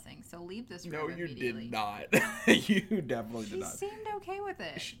her blessing, so leave this room No, you immediately. did not. You definitely did not. She seemed okay with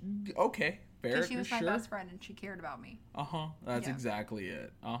it. Okay, fair. Because she was my best friend and she cared about me. That's exactly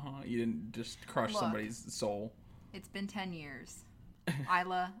it. You didn't just crush somebody's soul. It's been 10 years.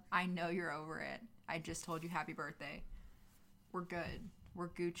 Isla, I know you're over it. I just told you happy birthday. We're good. We're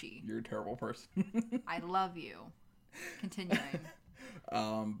Gucci. You're a terrible person. I love you. Continuing.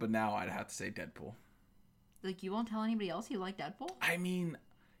 But now I'd have to say Deadpool. Like, you won't tell anybody else you like Deadpool? I mean,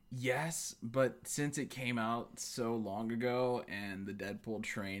 yes, but since it came out so long ago and the Deadpool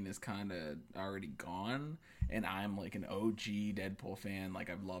train is kind of already gone, and I'm like an OG Deadpool fan, like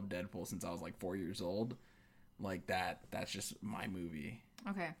I've loved Deadpool since I was like 4 years old, like that's just my movie.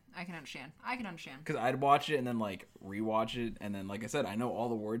 Okay, I can understand. Because I'd watch it and then like rewatch it, and then like I said, I know all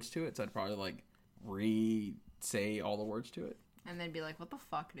the words to it, so I'd probably like re-say all the words to it. And then be like, what the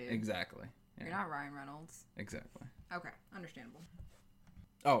fuck, dude? Exactly. Yeah. You're not Ryan Reynolds. Exactly. Okay, understandable.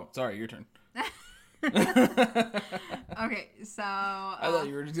 Oh, sorry, your turn. Okay, so I thought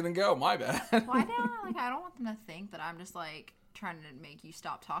you were just gonna go. My bad. Why don't I don't want them to think that I'm just like trying to make you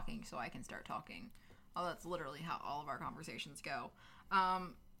stop talking so I can start talking. Oh, that's literally how all of our conversations go.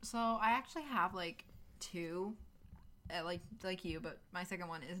 So I actually have like two, like you, but my second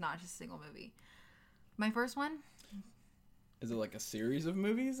one is not just a single movie. My first one. Is it like a series of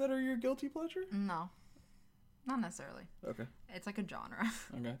movies that are your guilty pleasure? No, not necessarily. Okay. It's like a genre.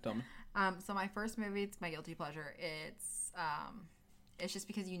 Okay, tell me. So my first movie, it's my guilty pleasure. It's just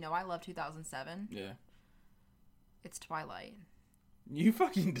because I love 2007. Yeah. It's Twilight. You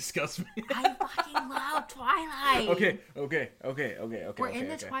fucking disgust me. I fucking love Twilight. Okay. We're in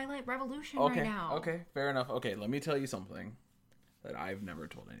the Twilight Revolution right now. Okay, fair enough. Okay, let me tell you something that I've never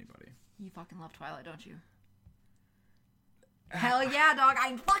told anybody. You fucking love Twilight, don't you? Hell yeah, dog.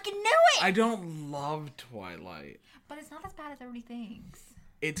 I fucking knew it. I don't love Twilight. But it's not as bad as everybody thinks.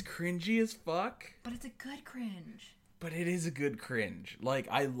 It's cringy as fuck. But it's a good cringe. But it is a good cringe. Like,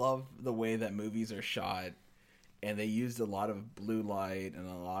 I love the way that movies are shot. and they used a lot of blue light and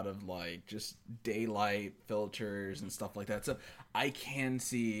a lot of like just daylight filters and stuff like that. So I can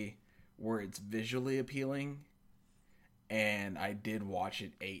see where it's visually appealing, and I did watch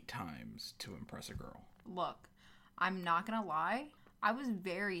it 8 times to impress a girl. Look, I'm not gonna lie, I was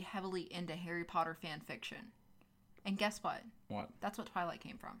very heavily into Harry Potter fan fiction. And guess what? What? That's what Twilight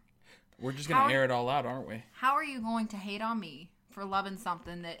came from. We're just gonna air it all out, aren't we? How are you going to hate on me for loving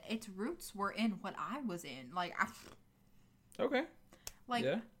something that its roots were in what I was in? Like, Okay. Like,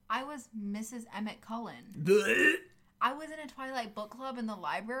 yeah. I was Mrs. Emmett Cullen. I was in a Twilight book club in the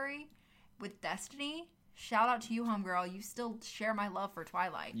library with Destiny. Shout out to you, homegirl. You still share my love for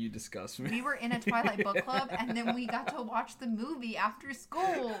Twilight. You disgust me. We were in a Twilight book club, and then we got to watch the movie after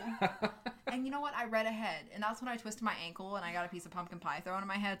school. And you know what? I read ahead, and that's when I twisted my ankle, and I got a piece of pumpkin pie thrown in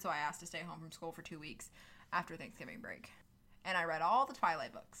my head, so I asked to stay home from school for 2 weeks after Thanksgiving break. And I read all the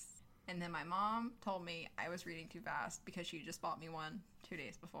Twilight books. And then my mom told me I was reading too fast because she just bought me one 2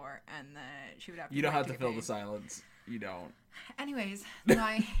 days before, and then she would have to. You don't have to fill the silence. You don't. Anyways,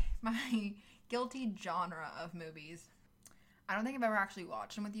 my guilty genre of movies. I don't think I've ever actually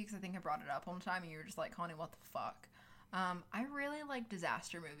watched them with you because I think I brought it up one time and you were just like, Connie, what the fuck? I really like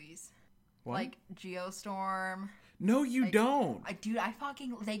disaster movies. What? Like Geostorm. No, you don't.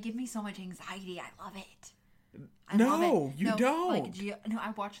 They give me so much anxiety. I love it. You don't.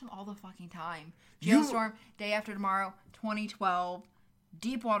 I watch them all the fucking time. Geostorm, Day After Tomorrow, 2012,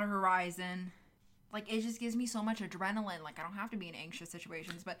 Deepwater Horizon. Like, it just gives me so much adrenaline. Like, I don't have to be in anxious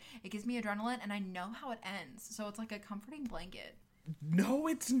situations, but it gives me adrenaline, and I know how it ends. So it's like a comforting blanket. No,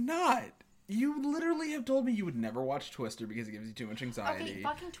 it's not. You literally have told me you would never watch Twister because it gives you too much anxiety. Okay,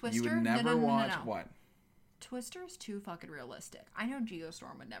 fucking Twister? You would never watch No. what? Twister is too fucking realistic. I know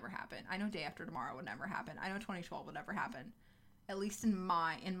Geostorm would never happen. I know Day After Tomorrow would never happen. I know 2012 would never happen. At least in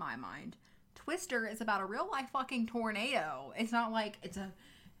my mind. Twister is about a real life fucking tornado. It's not like it's a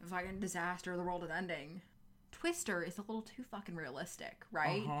fucking disaster, the world is ending. Twister is a little too fucking realistic,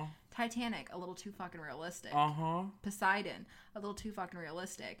 right? Uh-huh. Titanic, a little too fucking realistic. Uh-huh. Poseidon, a little too fucking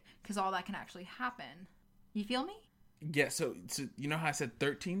realistic. Because all that can actually happen. You feel me? Yeah, so you know how I said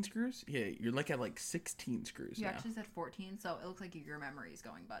 13 screws? Yeah, you're like at like 16 screws You now. actually said 14, so it looks like your memory is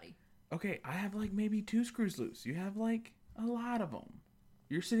going, buddy. Okay, I have like maybe 2 screws loose. You have like a lot of them.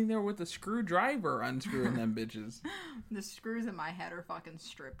 You're sitting there with a screwdriver unscrewing them bitches. The screws in my head are fucking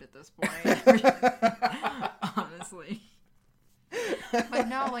stripped at this point. Honestly. But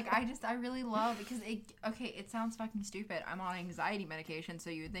no, like, I really love, because it sounds fucking stupid. I'm on anxiety medication, so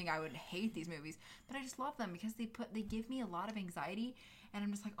you would think I would hate these movies, but I just love them because they give me a lot of anxiety, and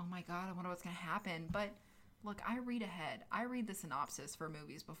I'm just like, oh my god, I wonder what's gonna happen. But look, I read ahead. I read the synopsis for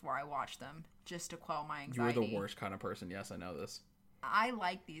movies before I watch them, just to quell my anxiety. You're the worst kind of person. Yes, I know this. I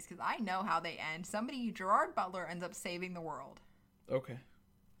like these because I know how they end. Gerard Butler ends up saving the world. Okay.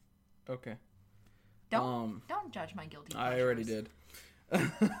 Don't judge my guilty pleasures. I already did.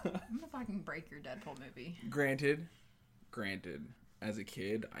 I'm gonna fucking break your Deadpool movie. Granted, as a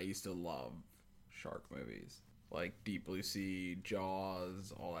kid, I used to love shark movies. Like Deep Blue Sea,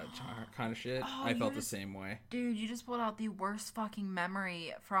 Jaws, all that kind of shit. I felt the same way. Dude, you just pulled out the worst fucking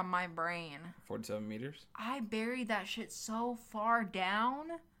memory from my brain. 47 meters? I buried that shit so far down.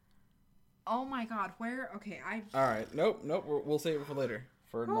 Oh my god, where? Okay, Alright, nope, we'll save it for later.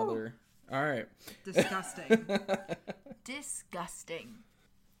 For another... Alright. Disgusting. Disgusting.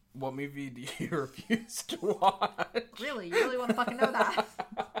 What movie do you refuse to watch? Really? You really want to fucking know that?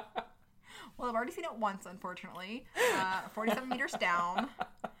 Well, I've already seen it once, unfortunately. 47 meters down.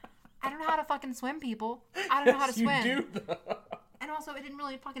 I don't know how to fucking swim, people. I don't know how to swim. You do, though. And also, it didn't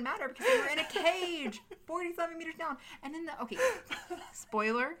really fucking matter because they were in a cage. 47 meters down. And then okay.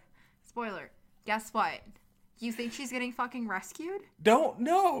 Spoiler. Guess what? You think she's getting fucking rescued? Don't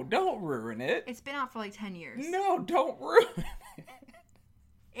ruin it. It's been out for like 10 years. No, don't ruin it.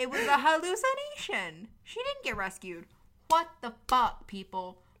 It was a hallucination. She didn't get rescued. What the fuck,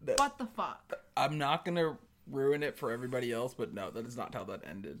 people? What the fuck? I'm not gonna ruin it for everybody else, but no, that is not how that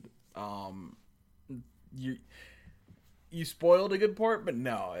ended. You spoiled a good part, but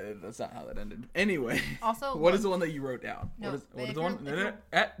no, that's not how that ended. Anyway, also, what is the one that you wrote down? No, what is the one?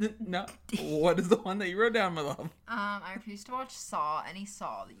 No. What is the one that you wrote down, my love? I refuse to watch Saw, any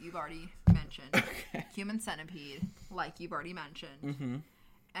Saw that you've already mentioned. Okay. Human Centipede, like you've already mentioned. Mm-hmm.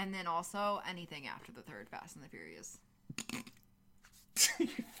 And then also anything after the third Fast and the Furious. You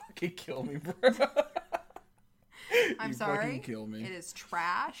fucking kill me, bro. I'm sorry. Fucking kill me. It is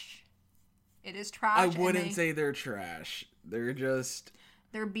trash. I wouldn't say they're trash. They're just...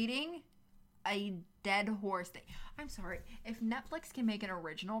 They're beating a dead horse. I'm sorry. If Netflix can make an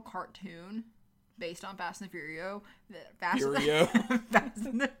original cartoon based on Fast and the Furious. Fast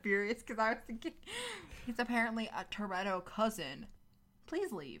and the Furious, because I was thinking it's apparently a Toretto cousin.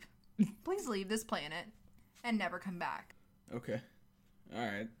 Please leave. Please leave this planet and never come back. Okay. All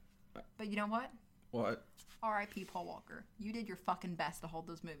right. But you know what? What? R.I.P. Paul Walker. You did your fucking best to hold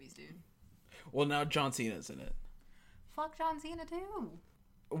those movies, dude. Well, now John Cena's in it. Fuck John Cena, too.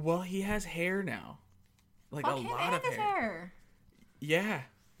 Well, he has hair now. Like, Fuck a him lot and of his hair. Yeah.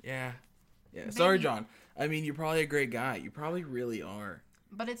 Sorry, John. I mean, you're probably a great guy. You probably really are.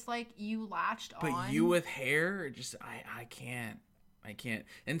 But it's like you latched on. But you with hair, just I can't.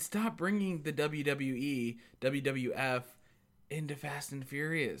 And stop bringing the WWE, WWF into Fast and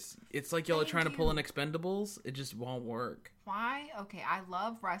Furious. It's like y'all are trying to pull in Expendables. It just won't work. Why? Okay, I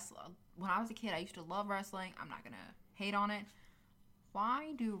love wrestling. When I was a kid, I used to love wrestling. I'm not going to hate on it.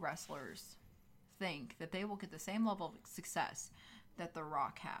 Why do wrestlers think that they will get the same level of success that The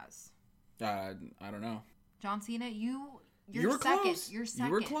Rock has? I don't know. John Cena, you were second. Close. You're second.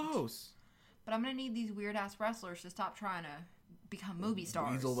 You were close. But I'm going to need these weird-ass wrestlers to stop trying to become movie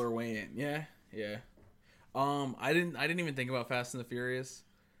stars. Weasel their way in. Yeah. I didn't even think about Fast and the Furious.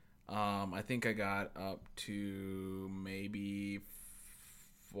 I think I got up to maybe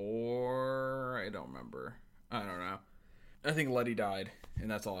 4. I don't remember. I don't know. I think Letty died, and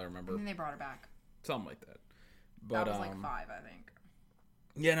that's all I remember. And then they brought her back. Something like that. But, that was like 5, I think.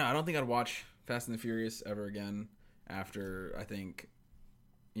 Yeah, no, I don't think I'd watch Fast and the Furious ever again after, I think,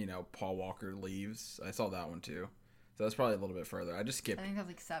 Paul Walker leaves. I saw that one too. So that's probably a little bit further. I just skipped. I think that was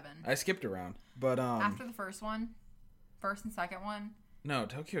like 7. I skipped around. But after the first and second one. No,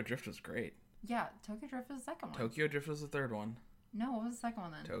 Tokyo Drift was great. Yeah, Tokyo Drift was the second one. Tokyo Drift was the third one. No, what was the second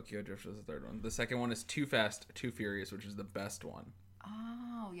one then? Tokyo Drift was the third one. The second one is Too Fast, Too Furious, which is the best one.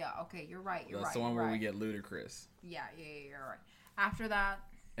 Oh, yeah. Okay, you're right. That's the one where we get Ludacris. Yeah, you're right. After that...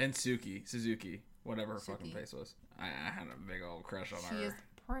 And Suzuki, whatever her fucking face was. I had a big old crush on her. She is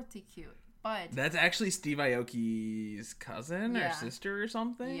pretty cute, but... That's actually Steve Aoki's cousin or sister or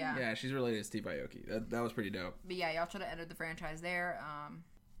something? Yeah, she's related to Steve Aoki. That was pretty dope. But yeah, y'all should have entered the franchise there.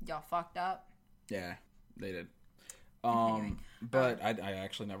 Y'all fucked up. Yeah, they did. But I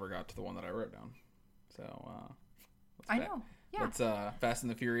actually never got to the one that I wrote down. So, I know. Yeah. Let's Fast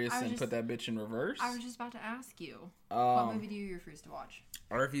and the Furious and put that bitch in reverse. I was just about to ask you. What movie do you refuse to watch?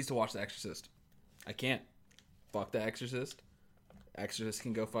 I refuse to watch The Exorcist. I can't. Fuck The Exorcist. Exorcist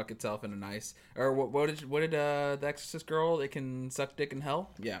can go fuck itself in a nice... Or what did The Exorcist girl? It can suck dick in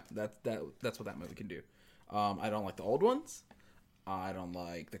hell? Yeah, that's what that movie can do. I don't like the old ones. I don't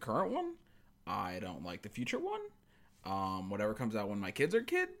like the current one. I don't like the future one. Whatever comes out when my kids are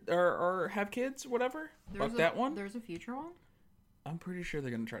or have kids, whatever. Fuck that one. There's a future one? I'm pretty sure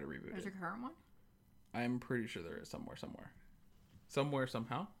they're going to try to reboot it. There's a current one? I'm pretty sure there is somewhere. Somewhere,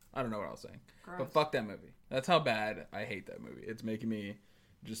 somehow. I don't know what I was saying. Gross. But fuck that movie. That's how bad I hate that movie. It's making me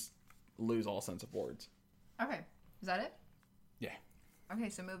just lose all sense of words. Okay. Is that it? Yeah. Okay,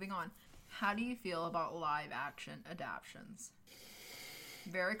 so moving on. How do you feel about live action adaptions?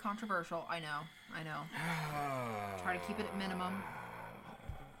 Very controversial. I know. Try to keep it at minimum.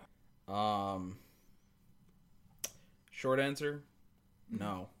 Short answer,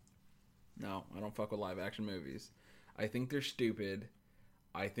 no. No, I don't fuck with live action movies. I think they're stupid.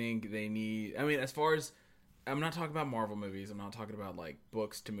 I think they need... I mean, as far as... I'm not talking about Marvel movies. I'm not talking about, like,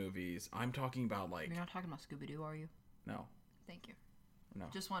 books to movies. I'm talking about, like... You're not talking about Scooby-Doo, are you? No. Thank you. No.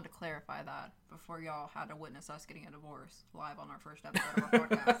 Just wanted to clarify that before y'all had to witness us getting a divorce live on our first episode of our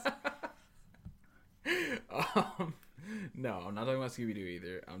podcast. No, I'm not talking about Scooby-Doo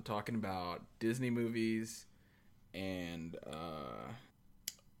either. I'm talking about Disney movies and...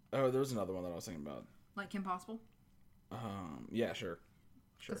 there was another one that I was thinking about. Like Kim Possible? Yeah, sure.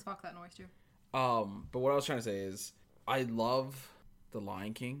 Just fuck that noise too. But what I was trying to say is, I love The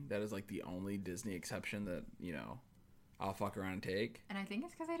Lion King. That is like the only Disney exception that, I'll fuck around and take. And I think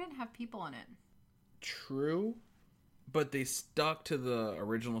it's because they didn't have people in it. True. But they stuck to the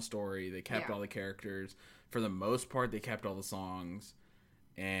original story. They kept all the characters. For the most part, they kept all the songs.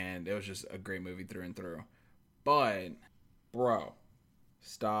 And it was just a great movie through and through. But, bro,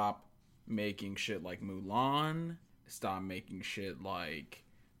 stop making shit like Mulan. Stop making shit like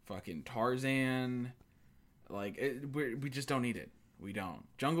fucking Tarzan. Like, we just don't need it. We don't.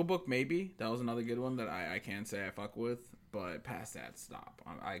 Jungle Book, maybe. That was another good one that I can say I fuck with. But past that, stop.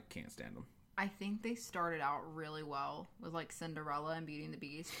 I can't stand them. I think they started out really well with, like, Cinderella and Beauty and the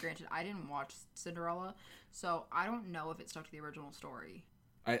Beast. Granted, I didn't watch Cinderella, so I don't know if it stuck to the original story.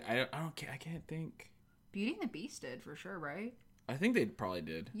 I can't think. Beauty and the Beast did, for sure, right? I think they probably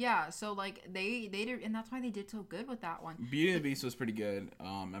did. Yeah, so like they did, and that's why they did so good with that one. Beauty and the Beast was pretty good.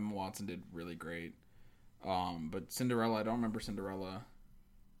 Emma Watson did really great. But Cinderella, I don't remember Cinderella.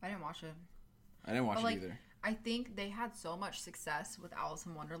 I didn't watch it. I didn't watch it either. I think they had so much success with Alice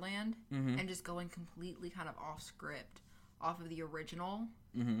in Wonderland and just going completely kind of off script, off of the original,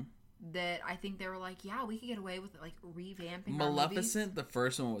 that I think they were like, yeah, we could get away with like revamping Maleficent, the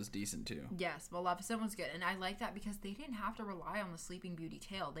first one was decent too. Yes, Maleficent was good. And I like that because they didn't have to rely on the Sleeping Beauty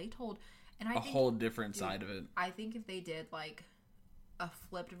tale. They told... and I think, whole different side of it. I think if they did like a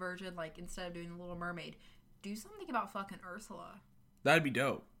flipped version, like instead of doing The Little Mermaid, do something about fucking Ursula. That'd be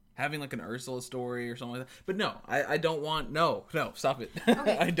dope. Having like an Ursula story or something like that. But no, I don't want... No, stop it.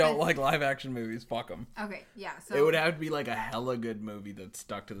 Okay, I don't like live action movies. Fuck them. Okay, yeah. So it would have to be like a hella good movie that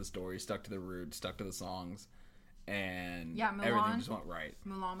stuck to the story, stuck to the roots, stuck to the songs, and Mulan, everything just went right.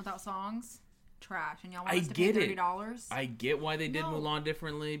 Mulan without songs, trash. And y'all want us to pay $30? I get why they did Mulan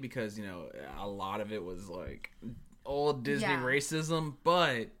differently because, you know, a lot of it was like old Disney racism,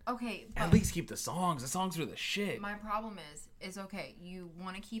 but at least keep the songs. The songs are the shit. My problem is okay, you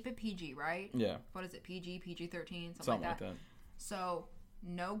want to keep it PG, right? Yeah. What is it, PG-13, something like that. So,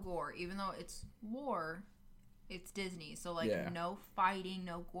 no gore. Even though it's war, it's Disney. So, like, no fighting,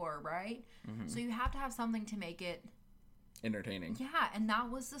 no gore, right? Mm-hmm. So, you have to have something to make it... entertaining. Yeah, and that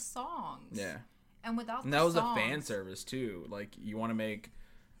was the songs. Yeah. And without and that was a fan service, too. Like, you want to make...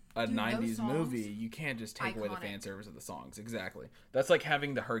 a 90s movie, you can't just take away the fan service of the songs. Exactly. That's like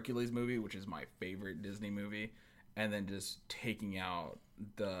having the Hercules movie, which is my favorite Disney movie, and then just taking out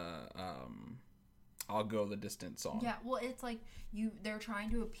the I'll Go the Distant song. Yeah, well, it's like they're trying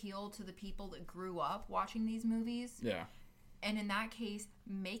to appeal to the people that grew up watching these movies. Yeah. And in that case,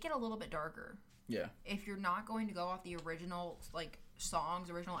 make it a little bit darker. Yeah. If you're not going to go off the original like songs,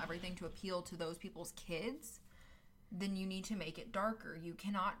 original everything to appeal to those people's kids, then you need to make it darker. You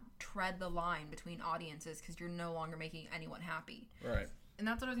cannot tread the line between audiences because you're no longer making anyone happy. Right. And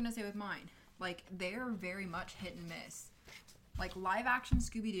that's what I was going to say with mine. Like, they're very much hit and miss. Like, live-action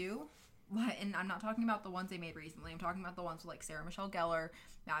Scooby-Doo, and I'm not talking about the ones they made recently. I'm talking about the ones with, like, Sarah Michelle Gellar,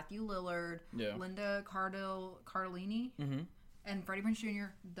 Matthew Lillard, Linda Cardellini, and Freddie Prinze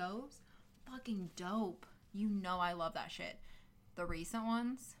Jr. Those, fucking dope. You know I love that shit. The recent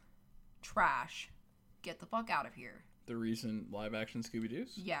ones, trash. Get the fuck out of here. The recent live-action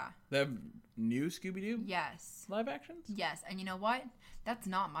Scooby-Doos? Yeah. They have new Scooby-Doo? Yes. Live actions? Yes. And you know what? That's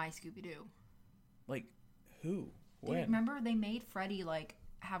not my Scooby-Doo. Like, who? When? Dude, remember they made Freddy, like,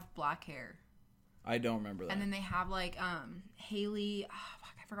 have black hair. I don't remember that. And then they have, like, Haley... Oh,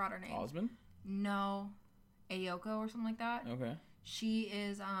 fuck, I forgot her name. Osmond? No. Ayoko or something like that. Okay. She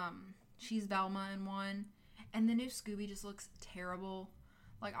is, she's Velma in one. And the new Scooby just looks terrible.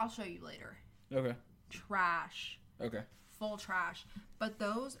 Like, I'll show you later. Okay. Trash. Okay. Full trash. But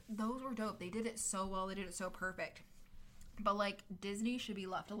those were dope. They did it so well. They did it so perfect. But, like, Disney should be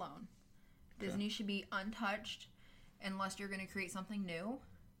left alone. Disney should be untouched unless you're going to create something new.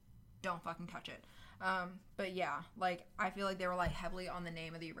 Don't fucking touch it. But, yeah, like, I feel like they were, like, heavily on the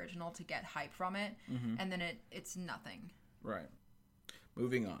name of the original to get hype from it. Mm-hmm. And then it's nothing. Right.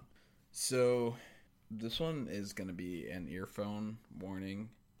 Moving on. So, this one is going to be an earphone warning.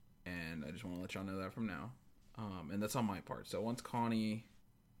 And I just want to let y'all know that from now. And that's on my part. So once Connie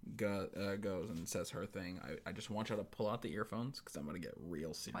goes and says her thing, I just want y'all to pull out the earphones because I'm going to get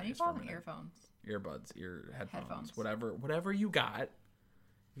real serious. Why do you call them earphones? Earbuds, headphones. Whatever you got.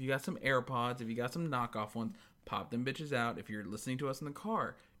 If you got some AirPods, if you got some knockoff ones, pop them bitches out. If you're listening to us in the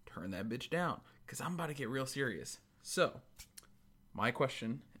car, turn that bitch down because I'm about to get real serious. So, my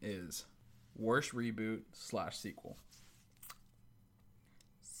question is, worst reboot / sequel?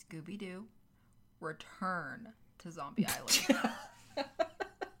 Scooby-Doo, Return to Zombie Island.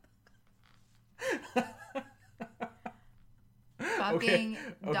 Fucking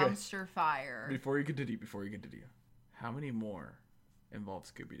dumpster fire. Before you continue, how many more involve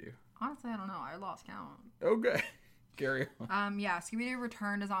Scooby-Doo? Honestly, I don't know. I lost count. Okay. Carry on. Yeah, Scooby-Doo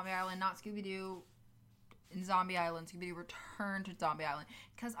Return to Zombie Island, not Scooby-Doo in Zombie Island. Scooby-Doo Return to Zombie Island.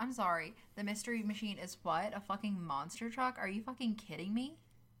 Because, I'm sorry, the Mystery Machine is what? A fucking monster truck? Are you fucking kidding me?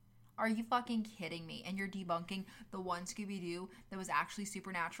 Are you fucking kidding me? And you're debunking the one Scooby-Doo that was actually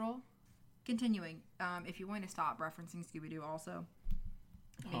supernatural? Continuing, if you want me to stop referencing Scooby-Doo also,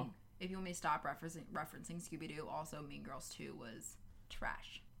 if you want me to stop referencing Scooby-Doo also, Mean Girls 2 was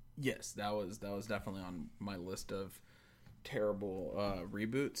trash. Yes, that was definitely on my list of terrible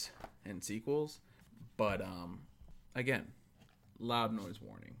reboots and sequels. But, again, loud noise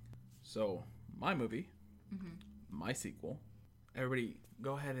warning. So, my movie, my sequel, everybody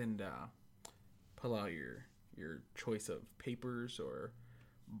go ahead and pull out your your choice of papers or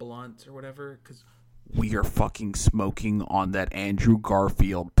blunts or whatever, because we are fucking smoking on that Andrew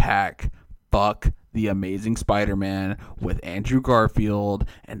Garfield pack. Fuck the Amazing Spider-Man with Andrew Garfield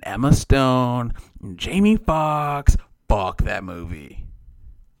and Emma Stone and Jamie Foxx. Fuck that movie.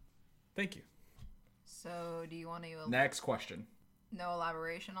 Thank you. So, do you want to... Next question. No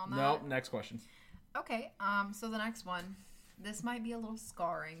elaboration on that? Nope, next question. Okay, so the next one. This might be a little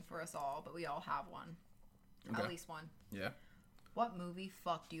scarring for us all, but we all have one. Okay. At least one. Yeah. What movie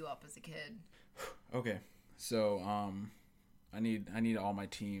fucked you up as a kid? Okay, so I need all my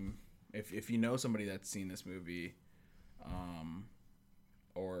team. If you know somebody that's seen this movie,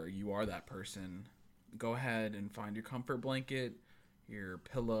 or you are that person, go ahead and find your comfort blanket, your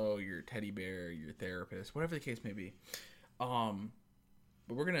pillow, your teddy bear, your therapist, whatever the case may be. But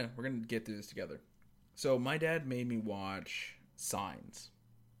we're gonna get through this together. So my dad made me watch Signs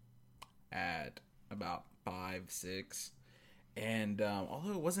at about 5, 6. And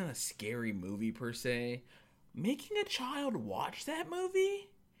although it wasn't a scary movie per se, making a child watch that movie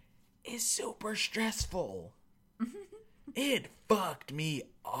is super stressful. It fucked me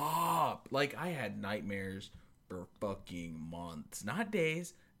up. Like, I had nightmares for fucking months. Not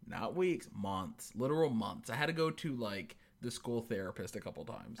days, not weeks, months. Literal months. I had to go to, like, the school therapist a couple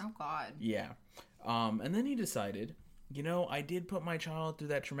times. Oh, God. Yeah. And then he decided, I did put my child through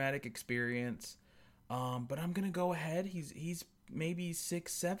that traumatic experience. But I'm going to go ahead. He's maybe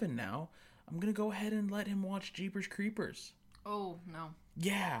 6, 7 now. I'm going to go ahead and let him watch Jeepers Creepers. Oh, no.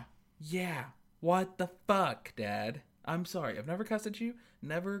 Yeah. What the fuck, Dad? I'm sorry. I've never cussed at you,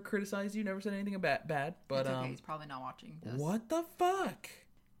 never criticized you, never said anything bad. But it's okay. He's probably not watching this. What the fuck?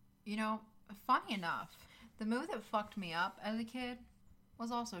 Funny enough, the movie that fucked me up as a kid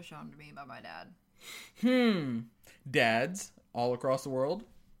was also shown to me by my dad. Dads all across the world.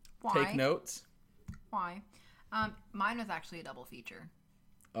 Why? Take notes. Why? Mine was actually a double feature.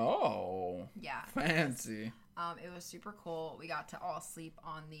 Oh. Yeah. Fancy. It was super cool. We got to all sleep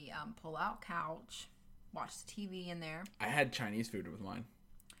on the pull-out couch, watch the TV in there. I had Chinese food with mine.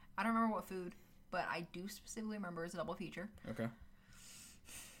 I don't remember what food, but I do specifically remember it's a double feature. Okay.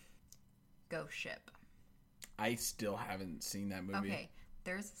 Ghost Ship. I still haven't seen that movie. Okay.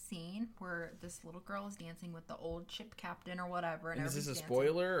 There's a scene where this little girl is dancing with the old ship captain or whatever. And is this a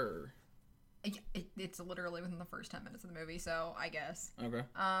spoiler or... It's literally within the first 10 minutes of the movie, so I guess. Okay.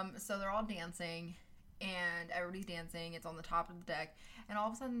 So they're all dancing, and everybody's dancing. It's on the top of the deck, and all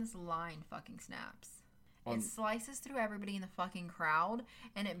of a sudden this line fucking snaps. It slices through everybody in the fucking crowd,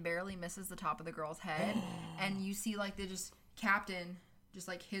 and it barely misses the top of the girl's head. And you see, like, captain, just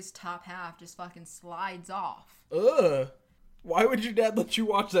like his top half just fucking slides off. Ugh. Why would your dad let you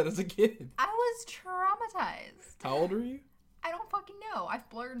watch that as a kid? I was traumatized. How old were you? I don't fucking know. I've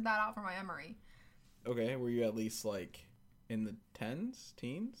blurred that out from my memory. Okay, were you at least, like, in the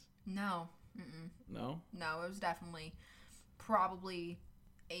teens? No. Mm-mm. No? No, it was definitely probably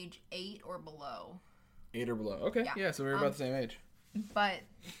age 8 or below. 8 or below. Okay, yeah, so we were about the same age. But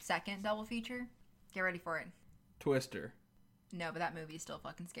second double feature, get ready for it. Twister. No, but that movie is still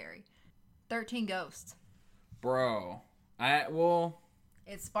fucking scary. 13 Ghosts. Bro.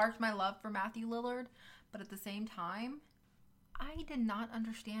 It sparked my love for Matthew Lillard, but at the same time... I did not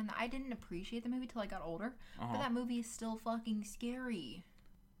understand that. I didn't appreciate the movie till I got older. But that movie is still fucking scary.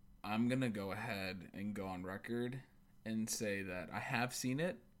 I'm going to go ahead and go on record and say that I have seen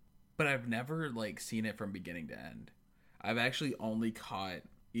it, but I've never, like, seen it from beginning to end. I've actually only caught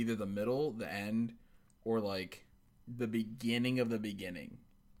either the middle, the end, or, like, the beginning of the beginning.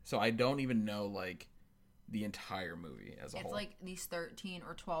 So I don't even know, like, the entire movie as a whole. It's like these 13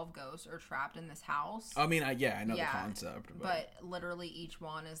 or 12 ghosts are trapped in this house. I mean, I know the concept. But literally each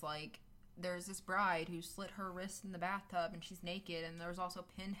one is like, there's this bride who slit her wrist in the bathtub and she's naked, and there's also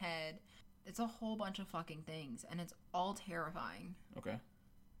Pinhead. It's a whole bunch of fucking things, and it's all terrifying. Okay.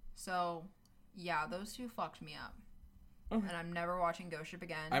 So, yeah, those two fucked me up. Okay. And I'm never watching Ghost Ship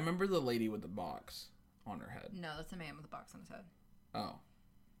again. I remember the lady with the box on her head. No, that's a man with a box on his head. Oh.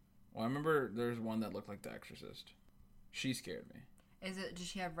 Well, I remember there's one that looked like The Exorcist. She scared me. Does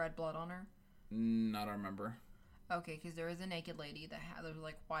she have red blood on her? I don't remember. Okay, because there was a naked lady that was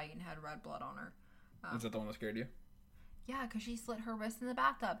like white and had red blood on her. Is that the one that scared you? Yeah, because she slit her wrist in the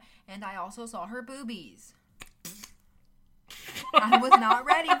bathtub. And I also saw her boobies. I was not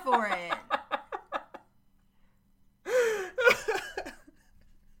ready for it.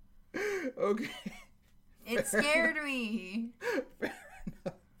 Okay. It scared me. Fair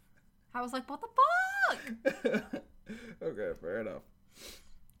enough. I was like, what the fuck? Okay, fair enough.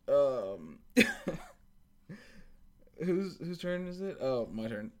 Whose turn is it? Oh, my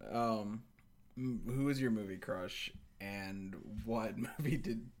turn. Who is your movie crush, and what movie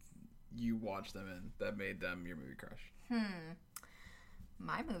did you watch them in that made them your movie crush?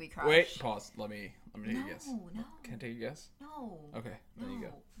 My movie crush. Wait, pause. Let me take a guess. No. Can I take a guess? No. Okay, there you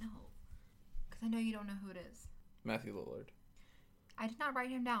go. No. Because I know you don't know who it is. Matthew Lillard. I did not write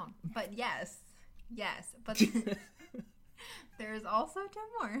him down, but yes. But there's also 2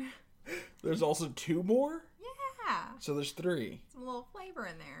 more. There's also 2 more? Yeah. So there's 3. Some little flavor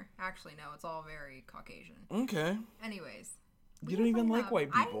in there. Actually, no, it's all very Caucasian. Okay. Anyways. You don't even like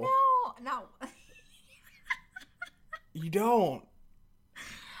white people. I know. No. You don't.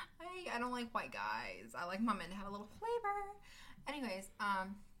 I don't like white guys. I like my men to have a little flavor. Anyways,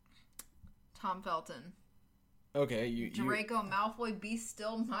 Tom Felton. Okay, Draco Malfoy, be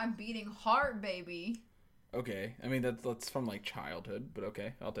still my beating heart, baby. Okay, I mean that's from like childhood, but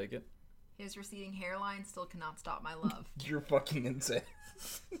okay, I'll take it. His receding hairline still cannot stop my love. You're fucking insane.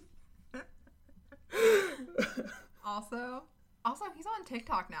 Also, he's on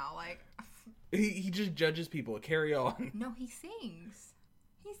TikTok now. Like, he just judges people. Carry on. No, he sings.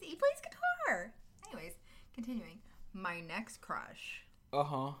 He plays guitar. Anyways, continuing. My next crush.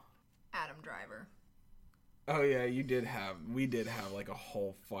 Adam Driver. Oh yeah, we did have like a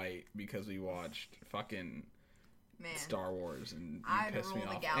whole fight because we watched fucking Star Wars and you pissed me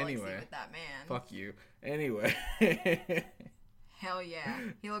off. Anyway, with that man. Fuck you. Anyway. Hell yeah.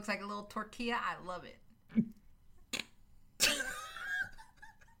 He looks like a little tortilla. I love it.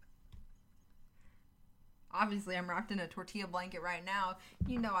 Obviously, I'm wrapped in a tortilla blanket right now.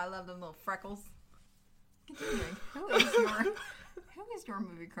 You know I love them little freckles. Continuing. Who is your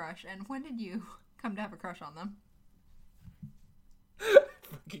movie crush, and when did you come to have a crush on them?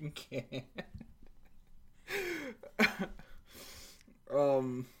 Fucking can't. Let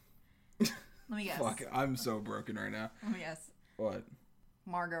me guess. Fuck, I'm so broken right now. Let me guess. What?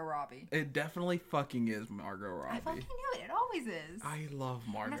 Margot Robbie. It definitely fucking is Margot Robbie. I fucking knew it. It always is. I love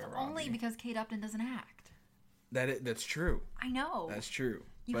Margot Robbie. And that's only because Kate Upton doesn't act. That's true. I know. That's true.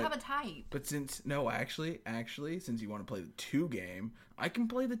 You have a type. But since since you want to play the 2 game, I can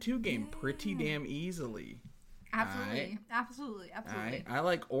play the 2 game pretty damn easily. Absolutely. Right? Absolutely. Right? I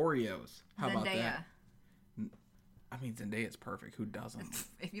like Oreos. How Zendaya. about that? I mean, Zendaya's perfect. Who doesn't?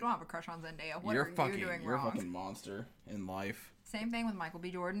 If you don't have a crush on Zendaya, what you're are you doing wrong? You're a fucking monster in life. Same thing with Michael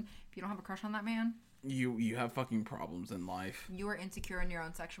B. Jordan. If you don't have a crush on that man, you have fucking problems in life. You are insecure in your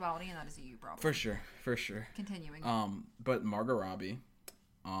own sexuality, and that is a you problem. For sure. Continuing. But Margot Robbie,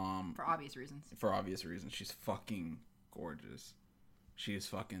 for obvious reasons. For obvious reasons, she's fucking gorgeous. She is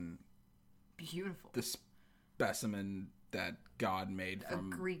fucking beautiful. The specimen that God made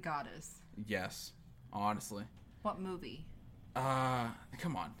from a Greek goddess. Yes, honestly. What movie?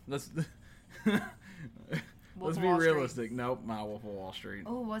 Come on. Let's Wolf be realistic. Street. Nope, not Wolf of Wall Street.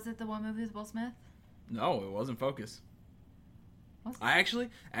 Oh, was it the one movie with Will Smith? No, it wasn't Focus. I actually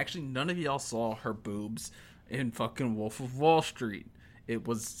none of y'all saw her boobs in fucking Wolf of Wall Street. It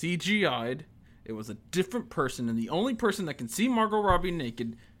was CGI'd. It was a different person, and the only person that can see Margot Robbie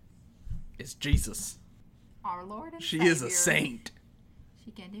naked is Jesus. Our Lord and Savior. She is a saint. She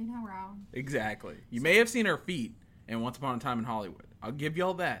can do no wrong. Exactly. You may have seen her feet in Once Upon a Time in Hollywood. I'll give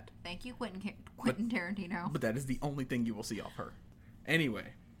y'all that. Thank you, Quentin Tarantino. But that is the only thing you will see of her.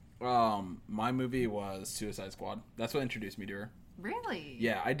 Anyway, my movie was Suicide Squad. That's what introduced me to her. Really?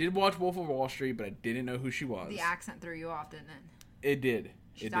 Yeah, I did watch Wolf of Wall Street, but I didn't know who she was. The accent threw you off, didn't it? It did.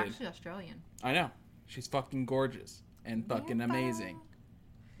 She's actually Australian. I know. She's fucking gorgeous and fucking amazing.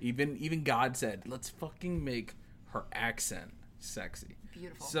 Even God said, let's fucking make her accent sexy.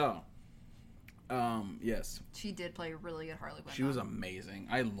 Beautiful. So, yes. She did play a really good Harley Quinn. She was amazing.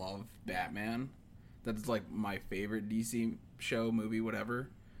 I love Batman. That's like my favorite DC show, movie, whatever.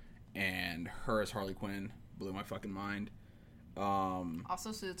 And her as Harley Quinn blew my fucking mind.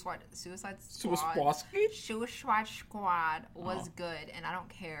 Also, Suicide Squad was good, and I don't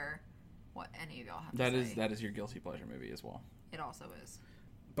care what any of y'all have to say. That is your guilty pleasure movie as well. It also is.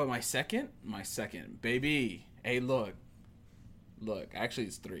 But my second, baby. Hey, look. Actually,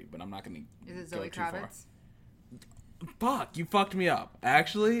 it's 3, but I'm not gonna. Is it Zoe Kravitz? Fuck, you fucked me up.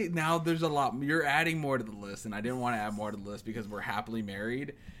 Actually, now there's a lot. You're adding more to the list, and I didn't want to add more to the list because we're happily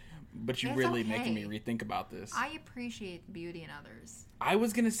married. But you're really making me rethink about this. I appreciate beauty in others. I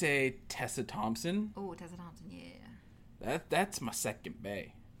was gonna say Tessa Thompson. Oh, Tessa Thompson, yeah. That's my second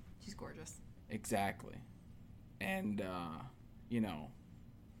bae. She's gorgeous. Exactly, and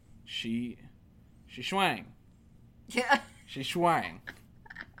she swang. Yeah. She swang.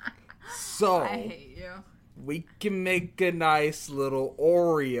 So I hate you. We can make a nice little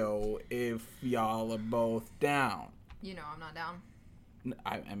Oreo if y'all are both down. You know I'm not down.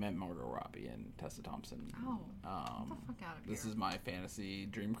 I meant Margot Robbie and Tessa Thompson. Oh, get the fuck out of here. This is my fantasy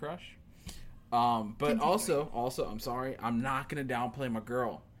dream crush. But also, I'm sorry, I'm not gonna downplay my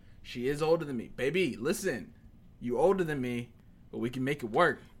girl. She is older than me, baby. Listen, you older than me, but we can make it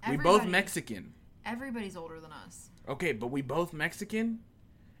work. We both Mexican. Everybody's older than us. Okay, but we both Mexican,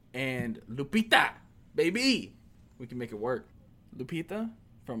 and Lupita, baby, we can make it work. Lupita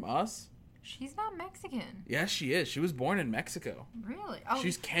from Us. She's not Mexican. Yes, she is. She was born in Mexico. Really? Oh,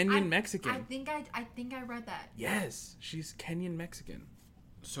 she's Kenyan Mexican. I think I read that. Yes, she's Kenyan Mexican.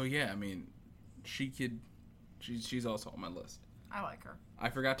 So yeah, I mean, she's also on my list. I like her. I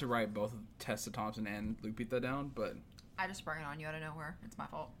forgot to write both Tessa Thompson and Lupita down, but I just sprung it on you out of nowhere. It's my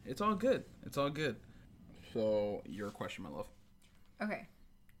fault. It's all good. It's all good. So your question, my love. Okay.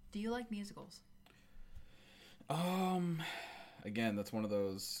 Do you like musicals? Again, that's one of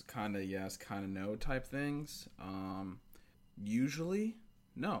those kind of yes, kind of no type things. Usually,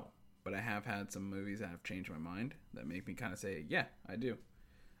 no. But I have had some movies that have changed my mind that make me kind of say, yeah, I do.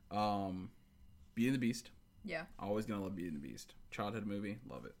 Beauty and the Beast. Yeah. Always gonna love Beauty and the Beast. Childhood movie,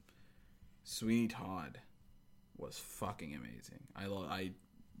 love it. Sweeney Todd was fucking amazing. I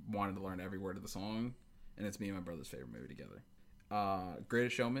wanted to learn every word of the song, and it's me and my brother's favorite movie together.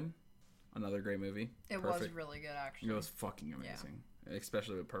 Greatest Showman. Another great movie. It was really good, actually. It was fucking amazing. Yeah.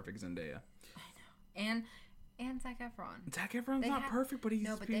 Especially with perfect Zendaya. I know. And Zac Efron. Zac Efron's not perfect, but they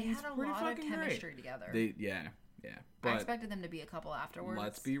had a lot of chemistry together. Yeah. But I expected them to be a couple afterwards.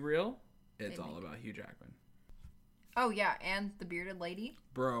 Let's be real. It's all about Hugh Jackman. Oh, yeah. And the bearded lady.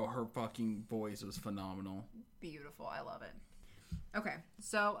 Bro, her fucking voice was phenomenal. Beautiful. I love it. Okay.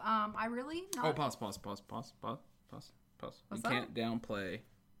 So, I really... Pause. You can't downplay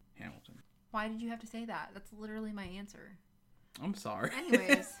Hamilton. Why did you have to say that? That's literally my answer. I'm sorry.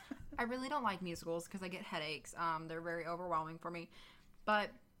 Anyways, I really don't like musicals because I get headaches. They're very overwhelming for me.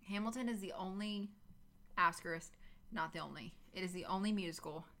 But Hamilton is the only asterisk, not the only. It is the only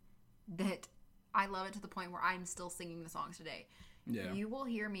musical that I love it to the point where I'm still singing the songs today. Yeah. You will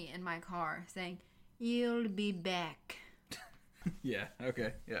hear me in my car saying, "You'll be back." Yeah.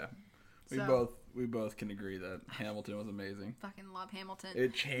 Okay. Yeah. We both can agree that Hamilton was amazing. Fucking love Hamilton.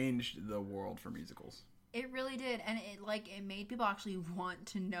 It changed the world for musicals. It really did, and it made people actually want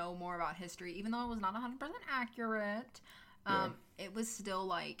to know more about history, even though it was not 100% accurate. It was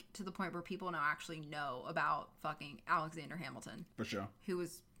still to the point where people now actually know about fucking Alexander Hamilton. For sure. Who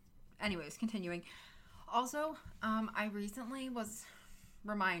was, anyways, continuing. Also, I recently was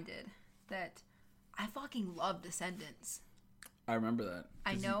reminded that I fucking love Descendants. I remember that.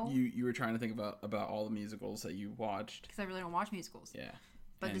 I know. You were trying to think about all the musicals that you watched. Because I really don't watch musicals. Yeah.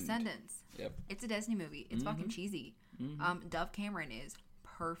 But Descendants. Yep. It's a Disney movie. It's fucking cheesy. Mm-hmm. Dove Cameron is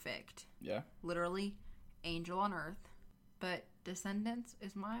perfect. Yeah. Literally, angel on earth. But Descendants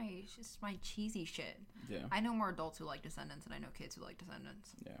is just my cheesy shit. Yeah. I know more adults who like Descendants than I know kids who like Descendants.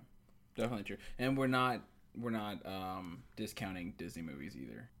 Yeah. Definitely true. And we're not discounting Disney movies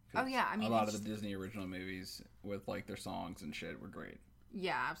either. Oh yeah, I mean a lot of the Disney original movies with their songs and shit were great.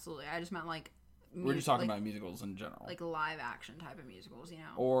 Yeah, absolutely. I just meant we're just talking about musicals in general, live action type of musicals,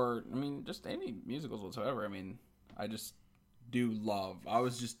 Or I mean, just any musicals whatsoever. I mean, I just do love. I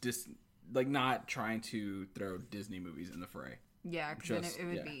was just not trying to throw Disney movies in the fray. Yeah, because then it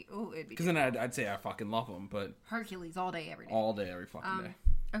would be it'd be. Because then I'd say I fucking love them, but Hercules all day, every day. All day, every fucking day.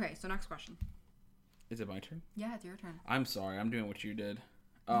 Okay, so next question. Is it my turn? Yeah, it's your turn. I'm sorry, I'm doing what you did.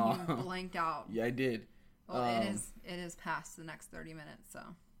 You blanked out. Yeah, I did. Well, it is past the next 30 minutes, so.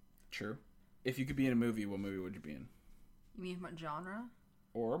 True. If you could be in a movie, what movie would you be in? You mean what genre?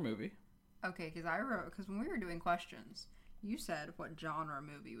 Or a movie. Okay, because when we were doing questions, you said what genre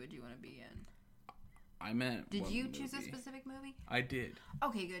movie would you want to be in? I meant. Did you choose a specific movie? I did.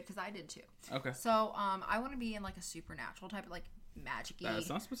 Okay, good, because I did too. Okay. So, I want to be in a supernatural type of magic-y. That's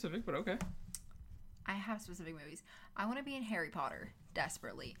not specific, but okay. I have specific movies. I want to be in Harry Potter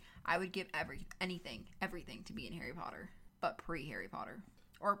desperately. I would give everything to be in Harry Potter, but pre-Harry Potter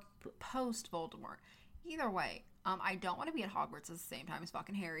or post-Voldemort. Either way, I don't want to be at Hogwarts at the same time as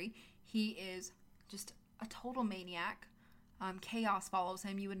fucking Harry. He is just a total maniac. Chaos follows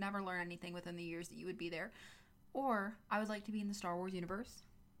him. You would never learn anything within the years that you would be there. Or I would like to be in the Star Wars universe.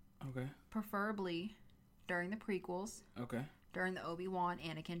 Okay. Preferably during the prequels. Okay. During the Obi-Wan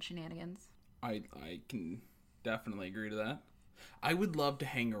Anakin shenanigans. I can definitely agree to that. I would love to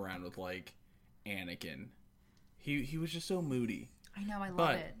hang around with Anakin. He was just so moody. I know, I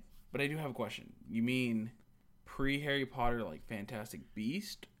love it. But I do have a question. You mean pre-Harry Potter Fantastic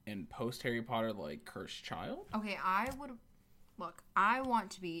Beast and post-Harry Potter Cursed Child? Okay, I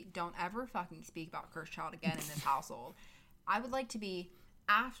want to be, don't ever fucking speak about Cursed Child again in this household. I would like to be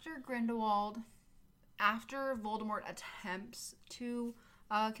after Grindelwald, after Voldemort attempts to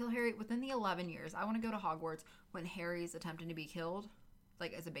kill Harry, within the 11 years, I want to go to Hogwarts when Harry's attempting to be killed,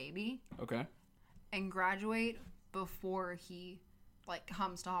 like as a baby. Okay. And graduate before he like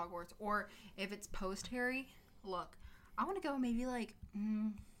comes to Hogwarts. Or if it's post Harry, look, I want to go maybe like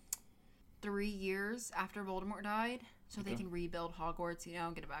 3 years after Voldemort died, so they can rebuild Hogwarts, you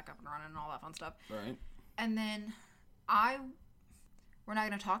know, get it back up and running and all that fun stuff. Right. And then we're not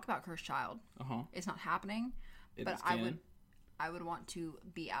going to talk about Cursed Child. It's not happening. I would want to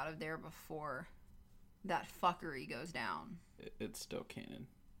be out of there before that fuckery goes down. It's still canon.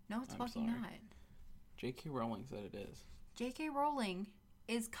 No, it's fucking not. J.K. Rowling said it is. J.K. Rowling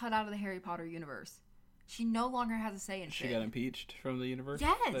is cut out of the Harry Potter universe. She no longer has a say in shit. She got impeached from the universe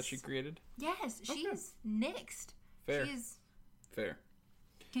that she created? Yes, she's nixed. Fair. She's fair.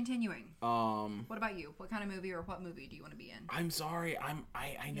 Continuing. What about you? What kind of movie or what movie do you want to be in? I'm sorry.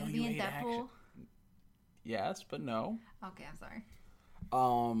 I know you hate action. Yes, but no. Okay, I'm sorry.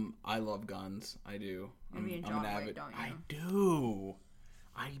 I love guns. I do. I'm an avid. Don't I you?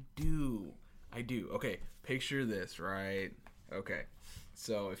 do. Okay, picture this, right? Okay.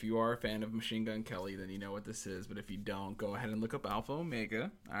 So if you are a fan of Machine Gun Kelly, then you know what this is. But if you don't, go ahead and look up Alpha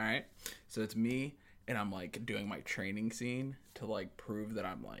Omega. All right. So it's me, and I'm like doing my training scene to like prove that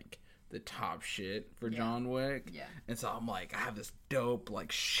I'm like the top shit for John Wick. Yeah. And so I'm like, I have this dope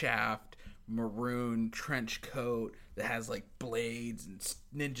like shaft maroon trench coat that has like blades and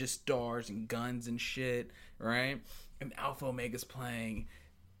ninja stars and guns and shit, right? And Alpha Omega's playing,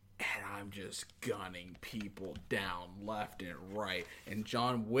 and I'm just gunning people down left and right. And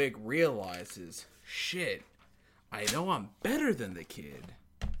John Wick realizes, shit, I know I'm better than the kid,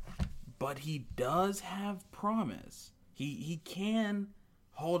 but he does have promise. He can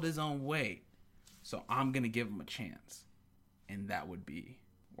hold his own weight. So I'm going to give him a chance. And that would be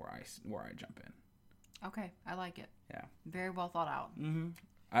where I jump in. Okay, I like it. Yeah. Very well thought out. Mm-hmm.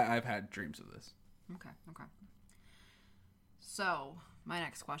 I've had dreams of this. Okay. So, my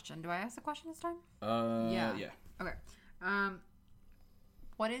next question. Do I ask the question this time? Yeah. Okay.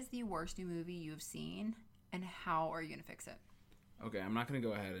 What is the worst new movie you've seen, and how are you going to fix it? Okay, I'm not going to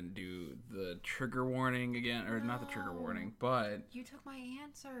go ahead and do the trigger warning again, or not the trigger warning, but... You took my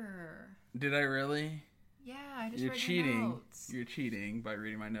answer. Did I really? Yeah, I just You're read cheating. your notes. You're cheating by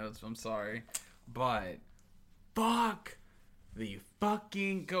reading my notes. I'm sorry. But fuck the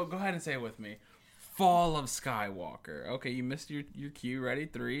fucking go ahead and say it with me. Fall of Skywalker. Okay, you missed your cue. Ready?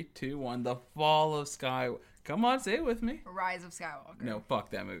 3, 2, 1. The Fall of Skywalker. Come on, say it with me. Rise of Skywalker. No, fuck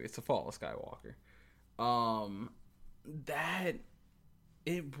that movie. It's The Fall of Skywalker. That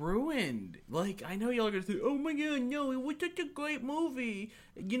it ruined. Like, I know y'all are gonna say, oh my god, no, it was such a great movie.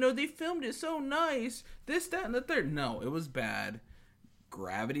 You know, they filmed it so nice. This, that, and the third. No, it was bad.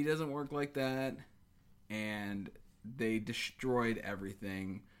 Gravity doesn't work like that. And they destroyed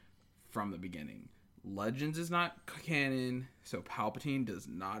everything from the beginning. Legends is not canon, so Palpatine does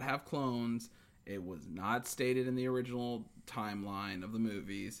not have clones. It was not stated in the original timeline of the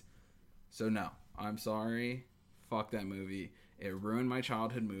movies. So no, I'm sorry. Fuck that movie. It ruined my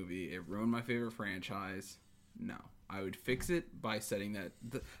childhood movie. It ruined my favorite franchise. No. I would fix it by setting that...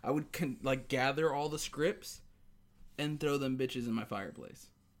 I would gather all the scripts and throw them bitches in my fireplace.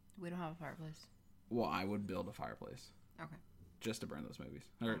 We don't have a fireplace. Well, I would build a fireplace. Okay. Just to burn those movies.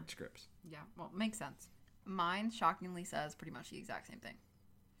 Or scripts. Yeah, well, makes sense. Mine shockingly says pretty much the exact same thing.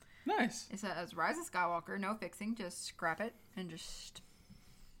 Nice. It says Rise of Skywalker, no fixing, just scrap it and just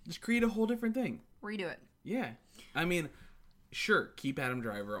create a whole different thing. Redo it. Yeah. I mean, sure, keep Adam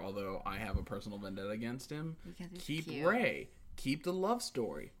Driver, although I have a personal vendetta against him. Keep cute. Rey. Keep the love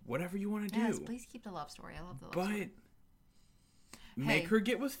story. Whatever you want to do. Yes, please keep the love story. I love the love story. But make her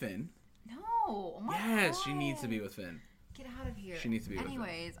get with Finn. No. Oh my God. She needs to be with Finn. Get out of here. She needs to be with Finn.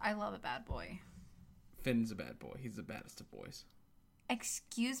 Anyways, I love a bad boy. Finn's a bad boy. He's the baddest of boys.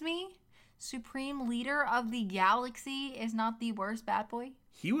 Excuse me? Supreme Leader of the Galaxy is not the worst bad boy?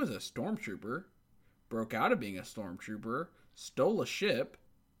 He was a stormtrooper. Broke out of being a stormtrooper. Stole a ship.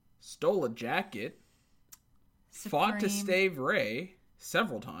 Stole a jacket. Fought to save Rey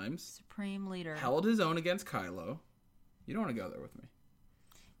several times. Supreme Leader. Held his own against Kylo. You don't want to go there with me.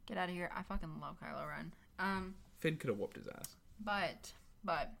 Get out of here. I fucking love Kylo Ren. Finn could have whooped his ass. But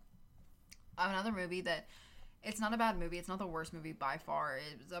another movie that... It's not a bad movie. It's not the worst movie by far.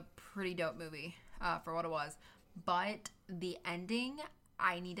 It was a pretty dope movie for what it was. But the ending,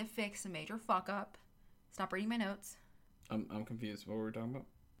 I need to fix a major fuck up. Stop reading my notes. I'm confused. What were we talking about?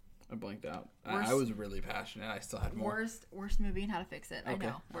 I blanked out. I was really passionate. I still had more. Worst movie and how to fix it. Okay. I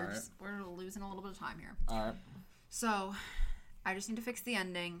know. We're losing a little bit of time here. All right. So, I just need to fix the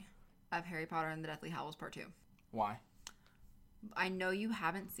ending of Harry Potter and the Deathly Hallows Part 2. Why? I know you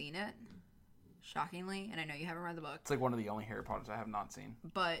haven't seen it, shockingly, and I know you haven't read the book. It's like one of the only Harry Potters I have not seen.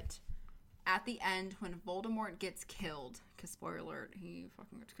 But at the end, when Voldemort gets killed, because spoiler alert, he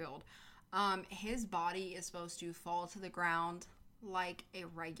fucking gets killed, his body is supposed to fall to the ground like a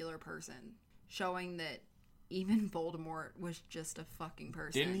regular person, showing that even Voldemort was just a fucking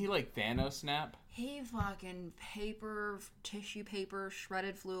person. Didn't he like Thanos snap? He fucking tissue paper,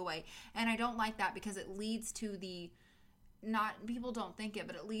 shredded, flew away. And I don't like that because it leads to the, not, people don't think it,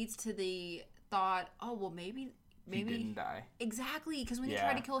 but it leads to the thought, oh, well, maybe he didn't die. Exactly, because when he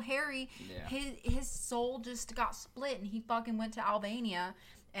tried to kill Harry, his soul just got split and he fucking went to Albania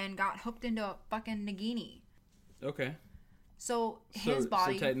and got hooked into a fucking Nagini. Okay. So his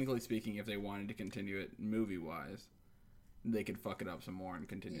body... So technically speaking, if they wanted to continue it movie-wise, they could fuck it up some more and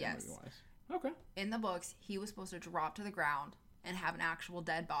continue it movie-wise. Okay. In the books, he was supposed to drop to the ground and have an actual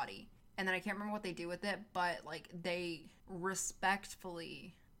dead body. And then I can't remember what they do with it, but like they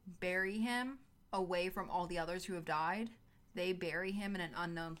respectfully bury him away from all the others who have died. They bury him in an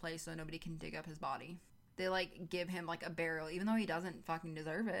unknown place so nobody can dig up his body. They like give him like a burial, even though he doesn't fucking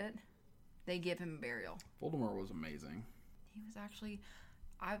deserve it. They give him a burial. Voldemort was amazing. He was actually,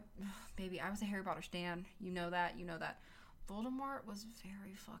 I was a Harry Potter stan. You know that. Voldemort was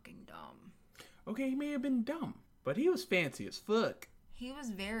very fucking dumb. Okay, he may have been dumb, but he was fancy as fuck. He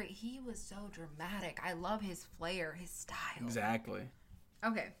was so dramatic. I love his flair, his style. Exactly.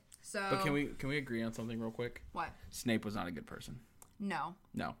 Okay, so. But can we agree on something real quick? What? Snape was not a good person. No.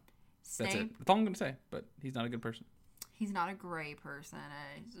 That's it. That's all I'm going to say, but he's not a good person. He's not a gray person.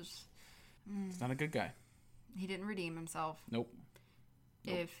 He's just... He's not a good guy. He didn't redeem himself. Nope.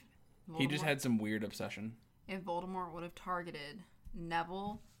 If he just had some weird obsession. If Voldemort would have targeted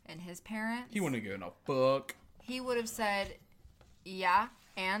Neville and his parents... He wouldn't have given a fuck. He would have said, yeah,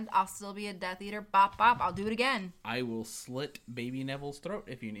 and I'll still be a Death Eater. Bop, bop, I'll do it again. I will slit baby Neville's throat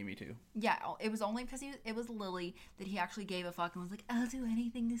if you need me to. Yeah, it was only because it was Lily that he actually gave a fuck and was like, I'll do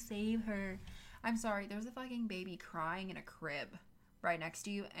anything to save her. I'm sorry, there's a fucking baby crying in a crib right next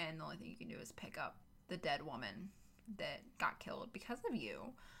to you, and the only thing you can do is pick up the dead woman that got killed because of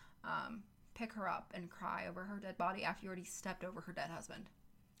you. Pick her up and cry over her dead body after you already stepped over her dead husband.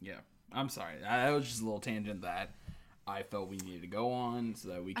 Yeah, I'm sorry. That was just a little tangent that I felt we needed to go on so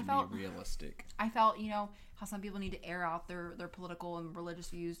that we can be realistic. I felt, how some people need to air out their political and religious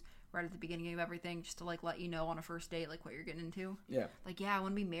views right at the beginning of everything, just to like let you know on a first date like what you're getting into. Yeah. Like, yeah, I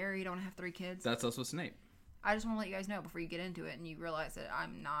want to be married. I want to have 3 kids. That's us with Snape. I just want to let you guys know before you get into it and you realize that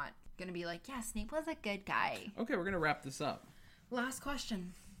I'm not going to be like, yeah, Snape was a good guy. Okay, we're going to wrap this up. Last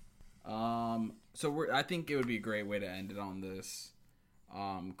question. I think it would be a great way to end it on this.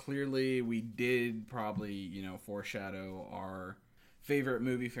 Clearly we did probably, foreshadow our favorite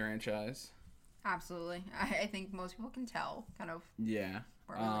movie franchise. Absolutely. I think most people can tell kind of. Yeah.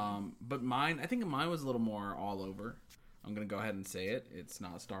 But I think mine was a little more all over. I'm going to go ahead and say it. It's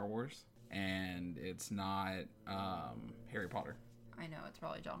not Star Wars and it's not, Harry Potter. I know, it's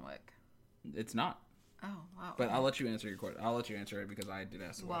probably John Wick. It's not. Oh, wow. But I'll let you answer your question. I'll let you answer it because I did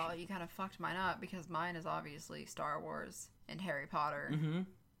ask the question. Well, you kind of fucked mine up because mine is obviously Star Wars and Harry Potter. Mm-hmm.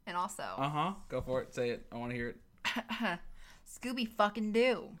 And also... Go for it. Say it. I want to hear it. Scooby fucking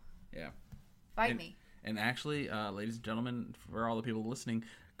Doo. Yeah. Fight me. And actually, ladies and gentlemen, for all the people listening,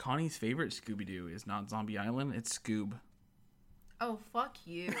 Connie's favorite Scooby-Doo is not Zombie Island, it's Scoob. Oh, fuck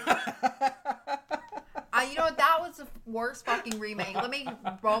you. You know what? That was the worst fucking remake. Let me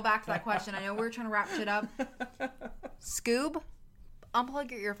roll back to that question. I know we're trying to wrap shit up. Scoob,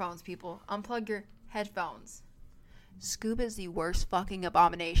 unplug your earphones, people. Unplug your headphones. Scoob is the worst fucking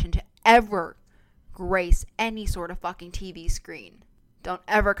abomination to ever grace any sort of fucking TV screen. Don't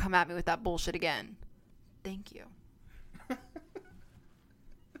ever come at me with that bullshit again. Thank you.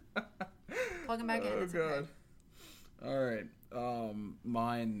 Plug him back in. It's God. Okay. All right.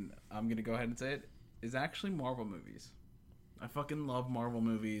 Mine, I'm going to go ahead and say it, is actually Marvel movies. I fucking love Marvel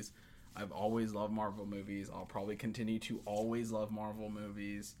movies. I've always loved Marvel movies. I'll probably continue to always love Marvel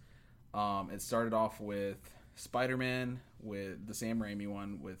movies. It started off with Spider-Man, with the Sam Raimi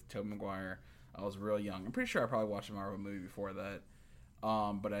one with Tobey Maguire. I was real young. I'm pretty sure I probably watched a Marvel movie before that.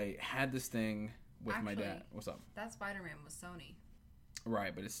 But I had this thing with my dad. What's up? That Spider-Man was Sony.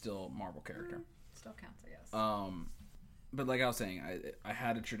 Right, but it's still a Marvel character. Still counts, I guess. But like I was saying, I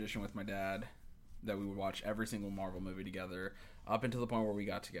had a tradition with my dad that we would watch every single Marvel movie together up until the point where we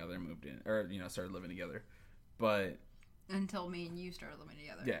got together and moved in, or, started living together. But... Until me and you started living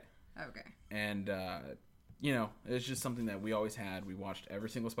together. Yeah. Okay. And, it's just something that we always had. We watched every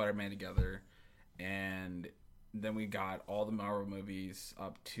single Spider-Man together. And then we got all the Marvel movies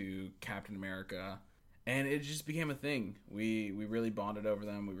up to Captain America, and it just became a thing. We really bonded over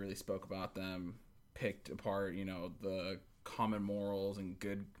them. We really spoke about them, picked apart, the common morals and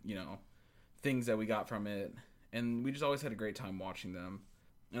good, things that we got from it. And we just always had a great time watching them.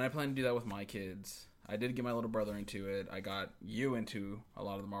 And I plan to do that with my kids. I did get my little brother into it. I got you into a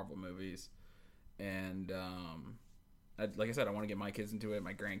lot of the Marvel movies. And like I said, I want to get my kids into it,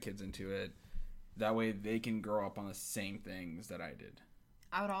 my grandkids into it. That way they can grow up on the same things that I did.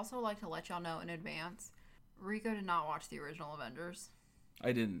 I would also like to let y'all know in advance, Rico did not watch the original Avengers.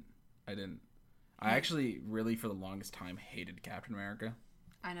 I didn't. I actually really, for the longest time, hated Captain America.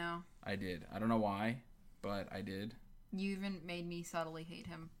 I know. I did. I don't know why, but I did. You even made me subtly hate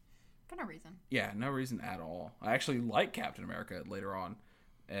him. For no reason. Yeah, no reason at all. I actually liked Captain America later on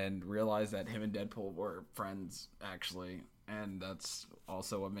and realized that him and Deadpool were friends, actually. And that's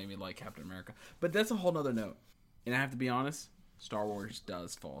also what made me like Captain America. But that's a whole nother note. And I have to be honest, Star Wars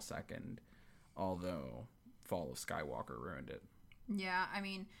does fall second, although Fall of Skywalker ruined it. Yeah, I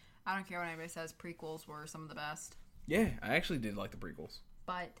mean, I don't care what anybody says, prequels were some of the best. Yeah, I actually did like the prequels.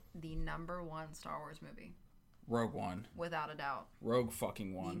 But the number one Star Wars movie. Rogue One. Without a doubt. Rogue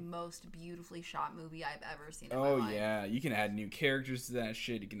fucking One. The most beautifully shot movie I've ever seen in my life. Oh, yeah. You can add new characters to that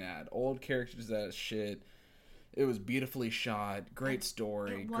shit. You can add old characters to that shit. It was beautifully shot. Great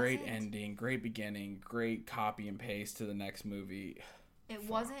story. Great ending. Great beginning. Great copy and paste to the next movie. It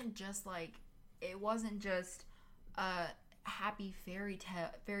wasn't just a happy fairy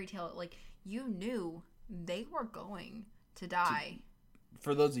tale. Like, you knew they were going to die.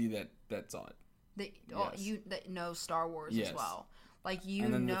 For those of you that saw it. You that know Star Wars as well. Like,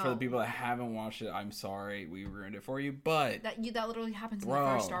 and then for the people that haven't watched it, I'm sorry we ruined it for you, but that literally happens in the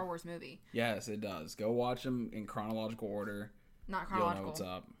first Star Wars movie. Yes, it does. Go watch them in chronological order. Not chronological. You'll know what's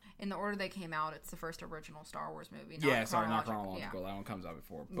up. In the order they came out, it's the first original Star Wars movie. Not chronological. Yeah. That one comes out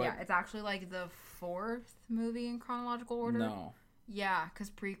before. But yeah, it's actually like the fourth movie in chronological order. No. Yeah, because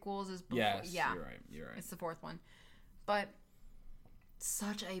prequels is before. Yes, yeah, you're right. It's the fourth one, but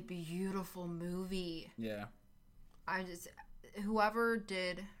such a beautiful movie. Yeah. Whoever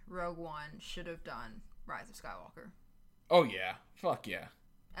did Rogue One should have done Rise of Skywalker. Oh, yeah. Fuck yeah.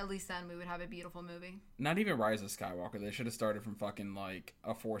 At least then we would have a beautiful movie. Not even Rise of Skywalker. They should have started from fucking, like,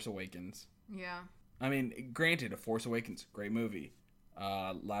 A Force Awakens. Yeah. I mean, granted, A Force Awakens, great movie.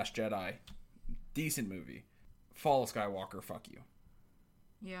 Last Jedi, decent movie. Fall of Skywalker, fuck you.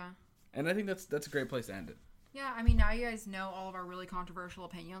 Yeah. And I think that's a great place to end it. Yeah, I mean, now you guys know all of our really controversial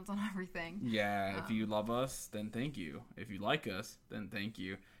opinions on everything. Yeah, if you love us, then thank you. If you like us, then thank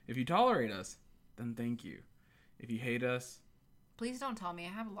you. If you tolerate us, then thank you. If you hate us... Please don't tell me. I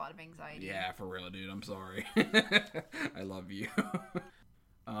have a lot of anxiety. Yeah, for real, dude. I'm sorry. I love you.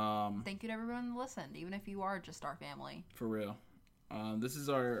 Thank you to everyone that listened, even if you are just our family. For real. This is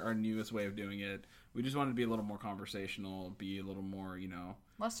our newest way of doing it. We just wanted to be a little more conversational, be a little more,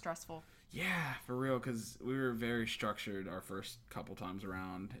 less stressful. Yeah, for real, because we were very structured our first couple times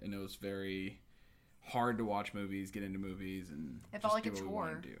around, and it was very hard to watch movies, get into movies, and it felt like a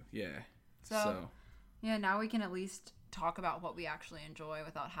chore. Yeah. So, yeah, now we can at least talk about what we actually enjoy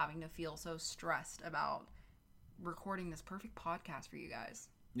without having to feel so stressed about recording this perfect podcast for you guys.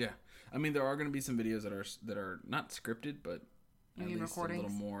 Yeah. I mean, there are going to be some videos that are not scripted, but at least recordings? A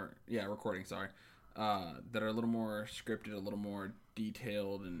little more... Yeah, recording, sorry. That are a little more scripted, a little more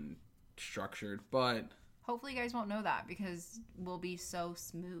detailed and structured, but... Hopefully you guys won't know that because we'll be so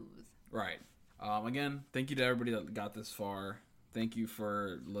smooth. Right. Again, thank you to everybody that got this far. Thank you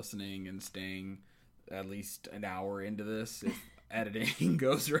for listening and staying at least an hour into this if editing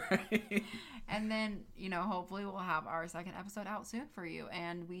goes right. And then, hopefully we'll have our second episode out soon for you.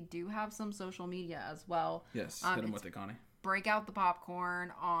 And we do have some social media as well. Yes, hit them with it, Connie. Break Out the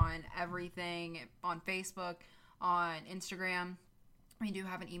Popcorn on everything, on Facebook, on Instagram. We do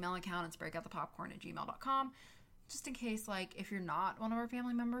have an email account. It's breakoutthepopcorn@gmail.com. Just in case, if you're not one of our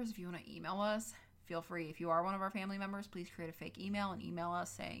family members, if you want to email us, feel free. If you are one of our family members, please create a fake email and email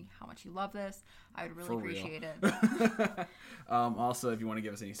us saying how much you love this. I would really appreciate it. Also, if you want to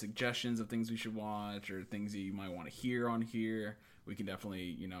give us any suggestions of things we should watch or things that you might want to hear on here, we can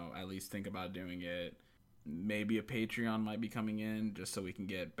definitely, at least think about doing it. Maybe a Patreon might be coming in just so we can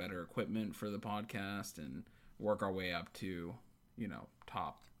get better equipment for the podcast and work our way up to,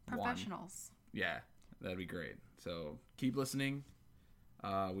 top professionals. Yeah, that'd be great. So keep listening.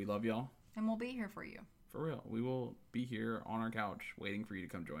 We love y'all. And we'll be here for you. For real. We will be here on our couch waiting for you to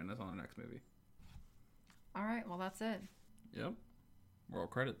come join us on the next movie. All right. Well, that's it. Yep. Roll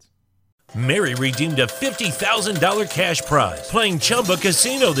credits. Mary redeemed a $50,000 cash prize playing Chumba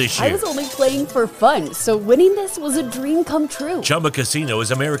Casino this year. I was only playing for fun, so winning this was a dream come true. Chumba Casino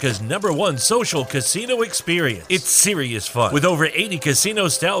is America's #1 social casino experience. It's serious fun. With over 80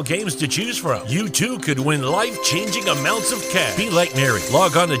 casino-style games to choose from, you too could win life-changing amounts of cash. Be like Mary.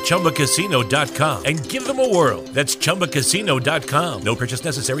 Log on to ChumbaCasino.com and give them a whirl. That's ChumbaCasino.com. No purchase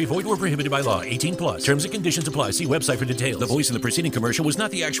necessary. Void where prohibited by law. 18+. Terms and conditions apply. See website for details. The voice in the preceding commercial was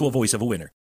not the actual voice of a winner.